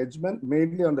management,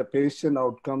 mainly on the patient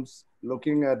outcomes,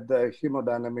 looking at the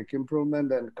hemodynamic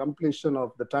improvement and completion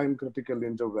of the time critical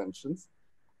interventions,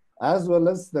 as well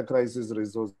as the crisis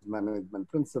resource management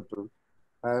principle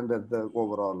and at the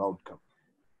overall outcome.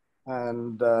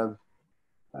 And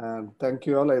thank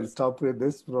you all. I'll stop with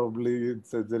this. Probably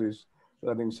it's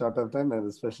running short of time, and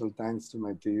a special thanks to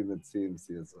my team at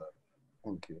CMC as well.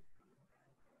 Thank you.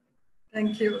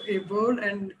 Thank you, Ebor,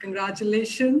 and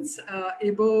congratulations.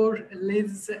 Ebor,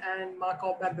 Liz, and Mark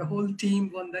Aubach, the whole team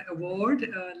won the award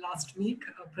last week,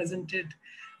 presented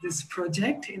this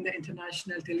project in the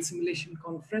International Telesimulation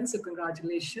Conference. So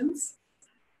congratulations,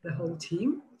 the whole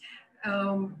team.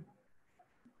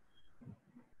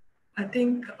 I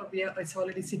think it's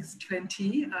already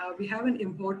 6:20. We have an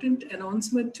important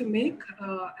announcement to make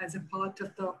as a part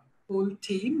of the whole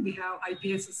team. We have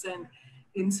IPSS and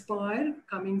Inspire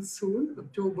coming soon,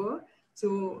 October.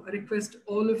 So I request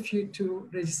all of you to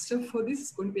register for this.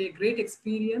 It's going to be a great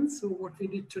experience. So what we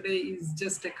did today is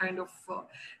just a kind of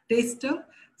taster.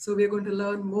 So we're going to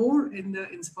learn more in the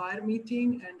Inspire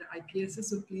meeting and IPSS.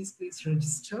 So please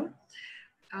register.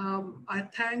 I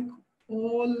thank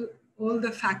all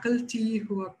the faculty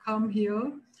who have come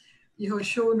here. You have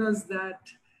shown us that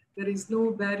there is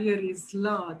no barrier is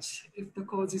large if the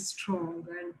cause is strong,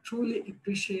 and truly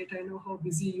appreciate. I know how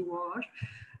busy you are.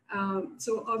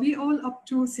 So are we all up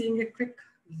to seeing a quick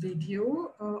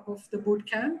video of the boot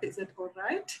camp? Is that all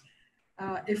right?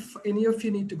 If any of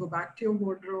you need to go back to your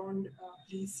board round,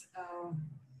 please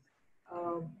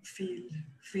feel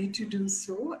free to do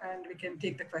so, and we can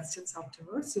take the questions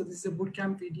afterwards. So this is a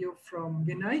bootcamp video from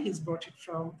Vinay. He's brought it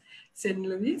from St.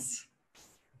 Louis.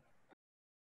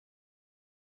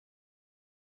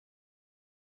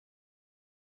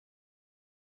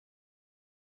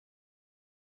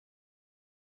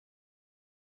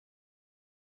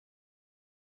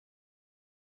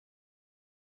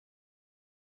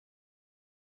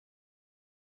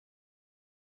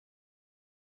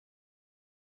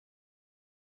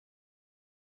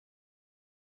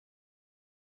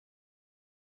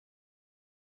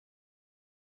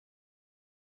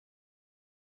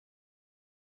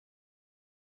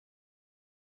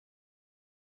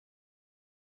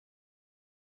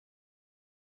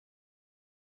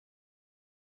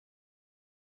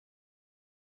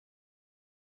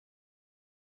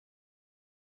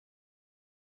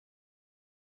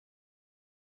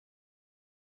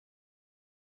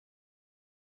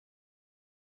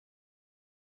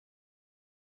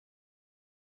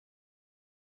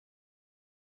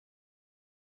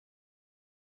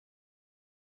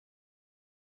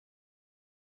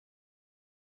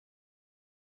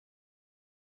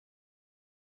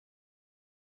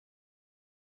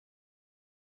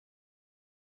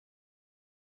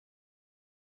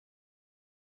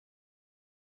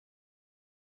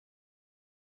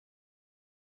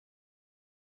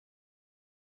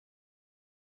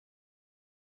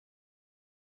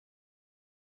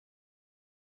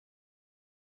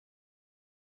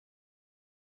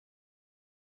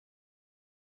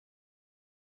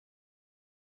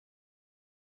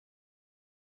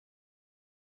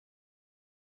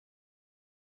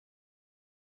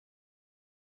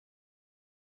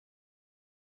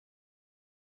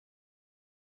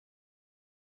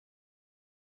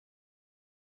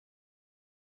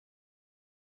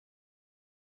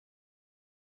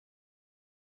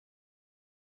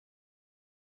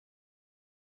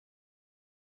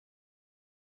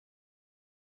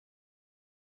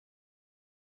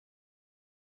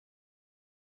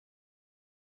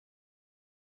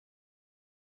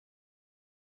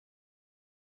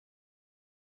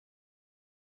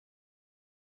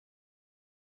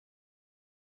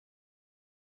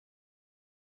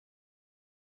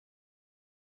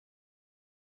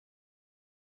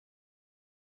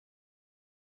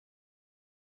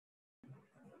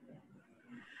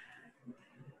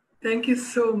 Thank you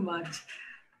so much.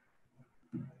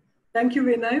 Thank you,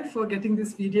 Vinay, for getting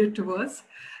this video to us.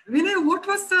 Vinay, what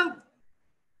was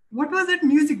that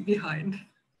music behind?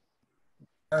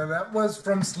 That was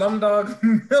from Slumdog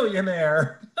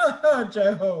Millionaire.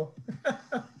 Jai Ho.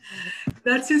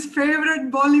 That's his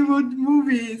favorite Bollywood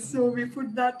movie. So we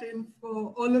put that in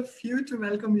for all of you to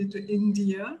welcome you to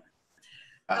India.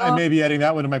 I may be adding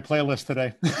that one to my playlist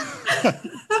today.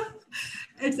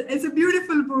 It's a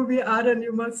beautiful movie, Aaron.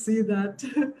 You must see that.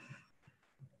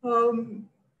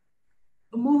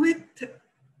 Mohit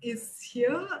is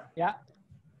here. Yeah.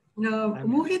 Now,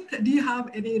 Mohit, do you have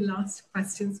any last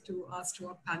questions to ask to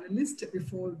our panelists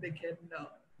before they can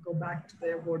go back to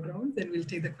their board round? Then we'll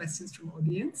take the questions from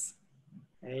audience.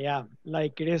 Yeah,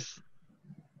 like it is.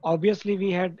 Obviously,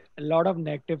 we had a lot of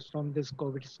negatives from this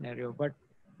COVID scenario, but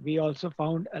we also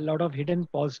found a lot of hidden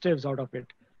positives out of it.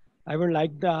 I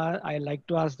like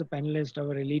to ask the panelists,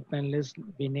 our elite panelists,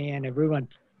 Vinay and everyone,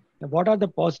 what are the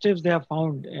positives they have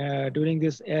found during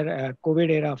this COVID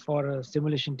era for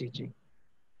simulation teaching?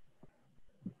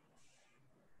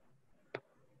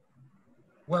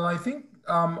 Well, I think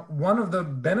one of the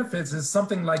benefits is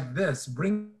something like this,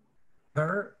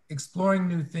 exploring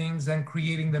new things and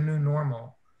creating the new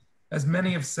normal. As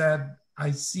many have said, I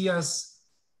see us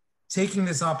taking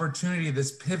this opportunity,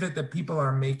 this pivot that people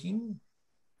are making,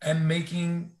 and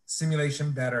making simulation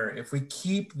better. If we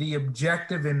keep the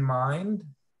objective in mind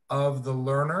of the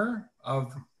learner,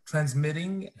 of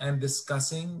transmitting and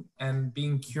discussing and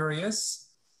being curious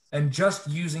and just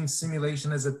using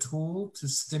simulation as a tool to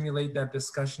stimulate that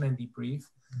discussion and debrief,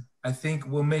 I think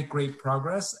we'll make great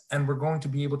progress, and we're going to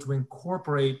be able to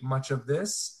incorporate much of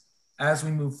this as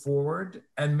we move forward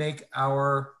and make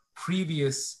our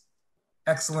previous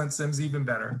excellent sims even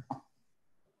better.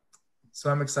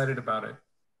 So I'm excited about it.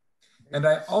 And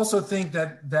I also think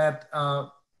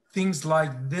that things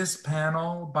like this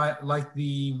panel, like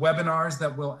the webinars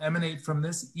that will emanate from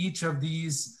this, each of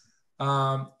these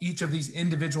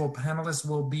individual panelists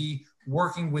will be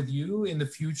working with you in the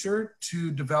future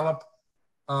to develop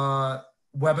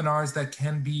webinars that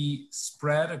can be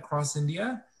spread across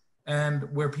India,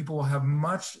 and where people will have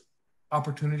much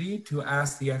opportunity to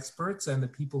ask the experts and the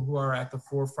people who are at the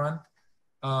forefront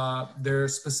their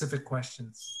specific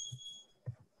questions.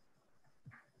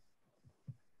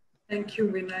 Thank you,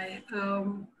 Vinay.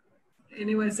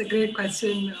 Anyway, it's a great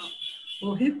question,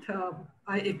 Mohit.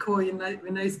 I echo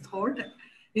Vinay's thought.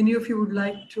 Any of you would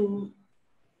like to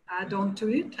add on to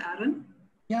it, Aaron?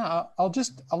 Yeah,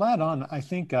 I'll add on. I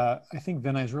think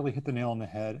Vinay's really hit the nail on the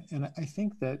head. And I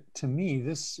think that, to me,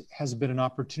 this has been an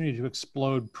opportunity to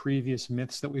explode previous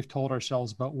myths that we've told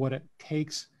ourselves about what it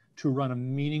takes to run a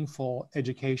meaningful,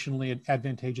 educationally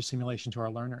advantageous simulation to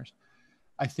our learners.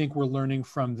 I think we're learning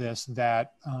from this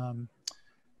that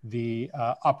the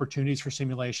opportunities for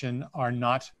simulation are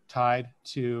not tied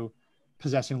to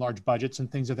possessing large budgets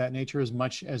and things of that nature as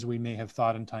much as we may have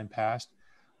thought in time past.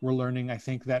 We're learning, I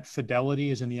think, that fidelity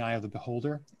is in the eye of the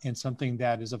beholder, and something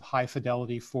that is of high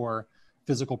fidelity for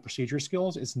physical procedure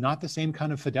skills is not the same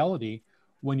kind of fidelity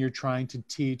when you're trying to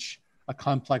teach a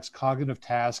complex cognitive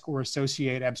task or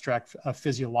associate abstract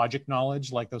physiologic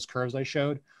knowledge like those curves I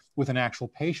showed with an actual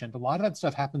patient. A lot of that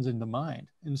stuff happens in the mind.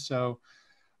 And so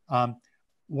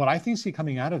what I think see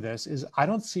coming out of this is I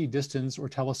don't see distance or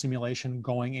telesimulation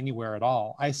going anywhere at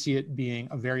all. I see it being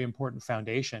a very important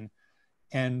foundation.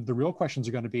 And the real questions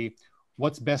are going to be,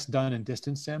 what's best done in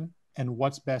distance sim and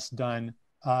what's best done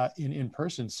in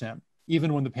in-person sim,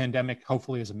 even when the pandemic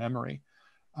hopefully is a memory,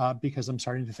 because I'm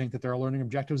starting to think that there are learning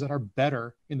objectives that are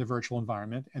better in the virtual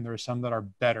environment, and there are some that are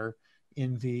better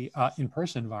in the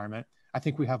in-person environment. I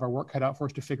think we have our work cut out for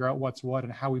us to figure out what's what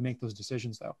and how we make those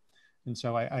decisions, though. And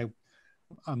so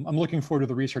I'm looking forward to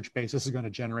the research base this is going to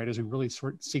generate as we really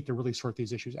seek to really sort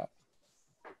these issues out.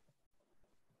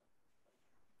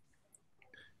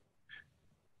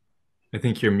 I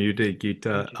think you're muted,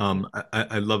 Geeta.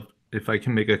 I love, if I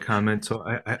can make a comment. So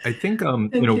I think,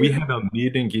 you know, we had a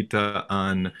meeting, Geeta,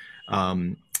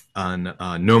 on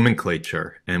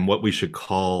nomenclature and what we should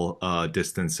call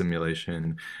distance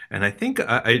simulation. And I think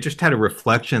I just had a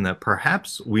reflection that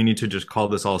perhaps we need to just call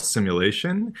this all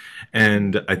simulation.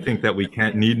 And I think that we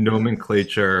can't need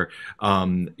nomenclature,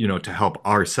 you know, to help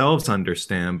ourselves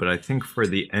understand. But I think for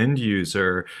the end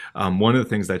user, one of the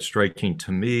things that's striking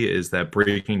to me is that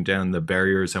breaking down the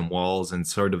barriers and walls and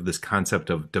sort of this concept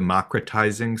of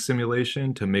democratizing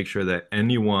simulation to make sure that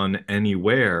anyone,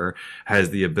 anywhere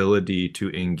has the ability to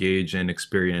engage in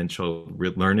experiential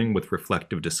learning with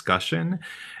reflective discussion.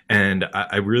 And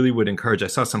I really would encourage, I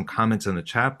saw some comments in the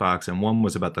chat box, and one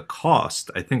was about the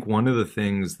cost. I think one of the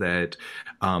things that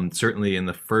certainly in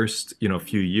the first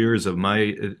few years of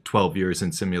my 12 years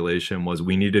in simulation was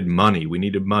we needed money, we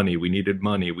needed money, we needed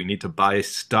money, we need to buy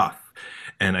stuff.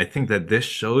 And I think that this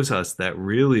shows us that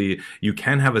really you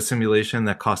can have a simulation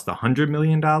that costs $100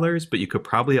 million, but you could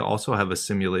probably also have a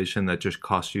simulation that just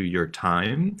costs you your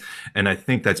time. And I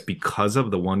think that's because of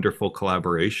the wonderful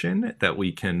collaboration that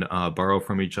we can borrow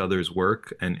from each other's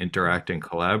work and interact and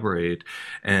collaborate.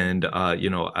 And,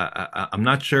 I'm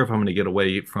not sure if I'm going to get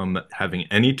away from having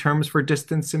any terms for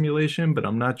distance simulation, but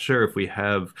I'm not sure if we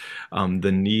have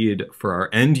the need for our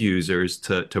end users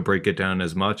to break it down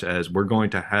as much as we're going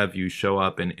to have you show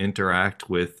up and interact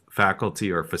with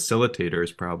faculty or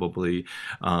facilitators probably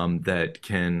that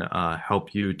can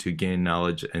help you to gain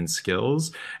knowledge and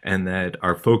skills, and that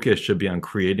our focus should be on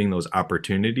creating those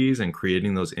opportunities and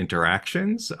creating those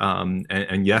interactions.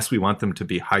 And yes, we want them to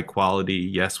be high quality.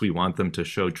 Yes, we want them to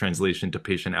show translation to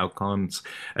patient outcomes,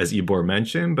 as Ibor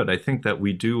mentioned, but I think that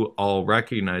we do all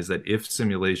recognize that if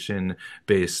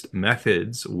simulation-based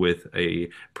methods with a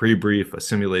pre-brief, a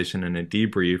simulation, and a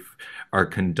debrief are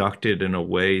conducted in a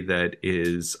way that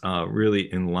is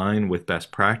really in line with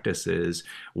best practices.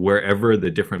 Wherever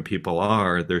the different people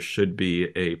are, there should be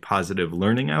a positive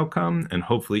learning outcome, and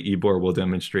hopefully EBOR will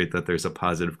demonstrate that there's a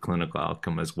positive clinical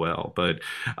outcome as well. But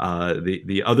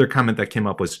the other comment that came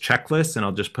up was checklists, and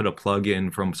I'll just put a plug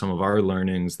in from some of our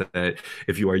learnings that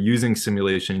if you are using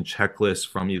simulation checklists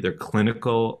from either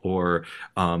clinical or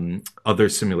other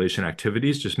simulation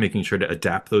activities, just making sure to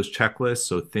adapt those checklists.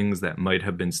 So things that might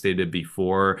have been stated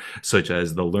before, such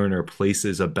as the learner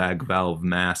places a bag valve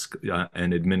mask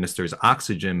and administers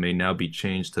oxygen, may now be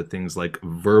changed to things like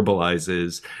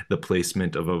verbalizes the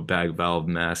placement of a bag valve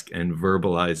mask and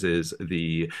verbalizes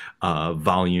the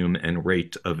volume and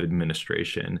rate of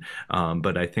administration.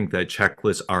 But I think that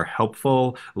checklists are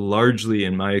helpful, largely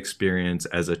in my experience,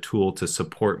 as a tool to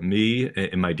support me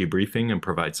in my debriefing and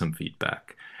provide some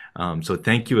feedback. So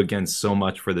thank you again so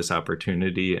much for this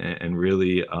opportunity, and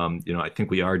really, I think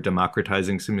we are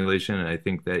democratizing simulation, and I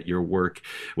think that your work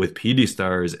with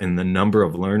PediSTARS and the number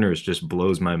of learners just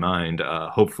blows my mind.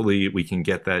 Hopefully we can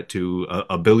get that to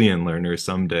a billion learners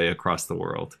someday across the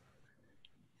world.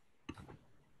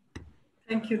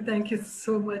 Thank you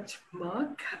so much,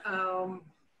 Mark.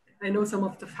 I know some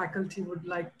of the faculty would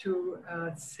like to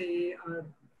say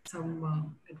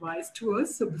some advice to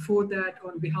us. So before that,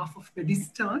 on behalf of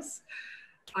PediSTARS,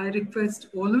 I request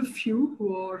all of you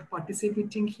who are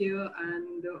participating here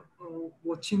and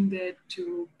watching that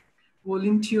to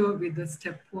volunteer with the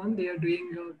StepOne. They are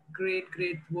doing a great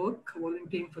work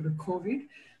volunteering for the COVID.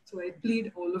 So I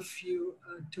plead all of you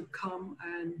to come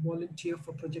and volunteer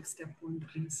for Project StepOne,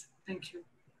 please. Thank you.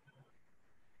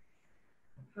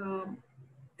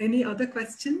 Any other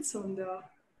questions on the...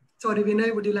 Sorry,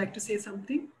 Vinay, would you like to say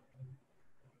something?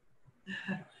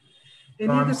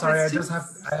 No, I'm sorry, I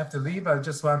have to leave. I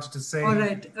just wanted to say... All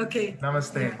right, okay.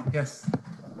 Namaste, yeah. Yes.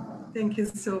 Thank you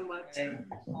so much.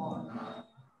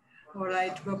 All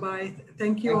right, bye-bye.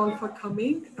 Thank you all for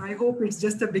coming. I hope it's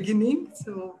just the beginning.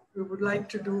 So we would like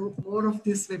to do more of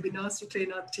these webinars to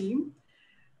train our team.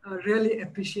 I really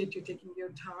appreciate you taking your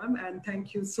time, and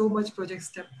thank you so much, Project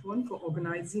StepOne, for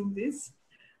organizing this.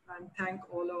 And thank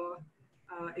all our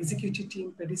executive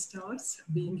team, PediSTARS,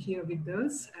 being here with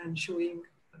us and showing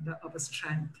our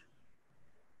strength.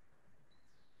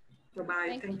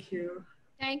 Bye-bye, thank you.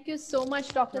 Thank you so much,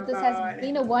 Doctor. Bye-bye. This has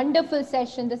been a wonderful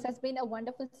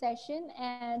session.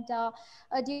 And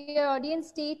dear audience,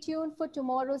 stay tuned for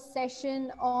tomorrow's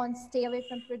session on Stay Away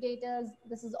from Predators.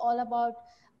 This is all about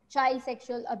child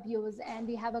sexual abuse, and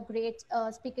we have a great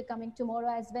speaker coming tomorrow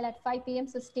as well at 5 p.m.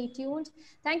 So stay tuned.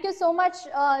 Thank you so much,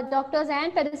 doctors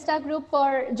and PediSTAR group,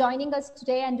 for joining us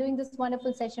today and doing this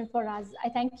wonderful session for us. I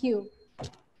thank you.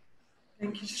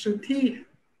 Thank you, Shruti.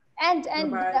 And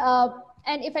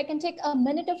if I can take a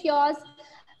minute of yours.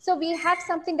 So we have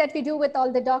something that we do with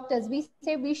all the doctors. We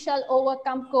say we shall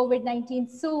overcome COVID-19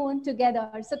 soon together.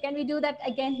 So can we do that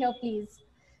again here, please?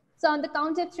 So on the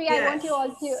count of three, yes. I want you all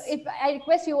to, I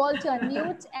request you all to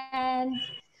unmute, and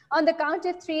on the count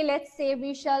of three, let's say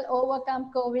we shall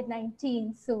overcome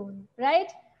COVID-19 soon,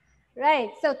 right?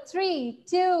 Right, so 3,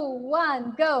 2,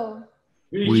 1, go.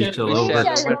 We shall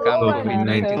overcome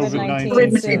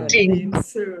COVID-19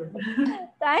 soon.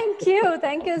 Thank you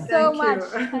so much.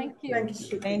 Thank you.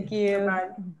 Thank you. Thank you. Bye-bye.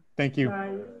 Thank you.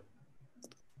 Bye.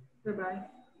 Bye-bye.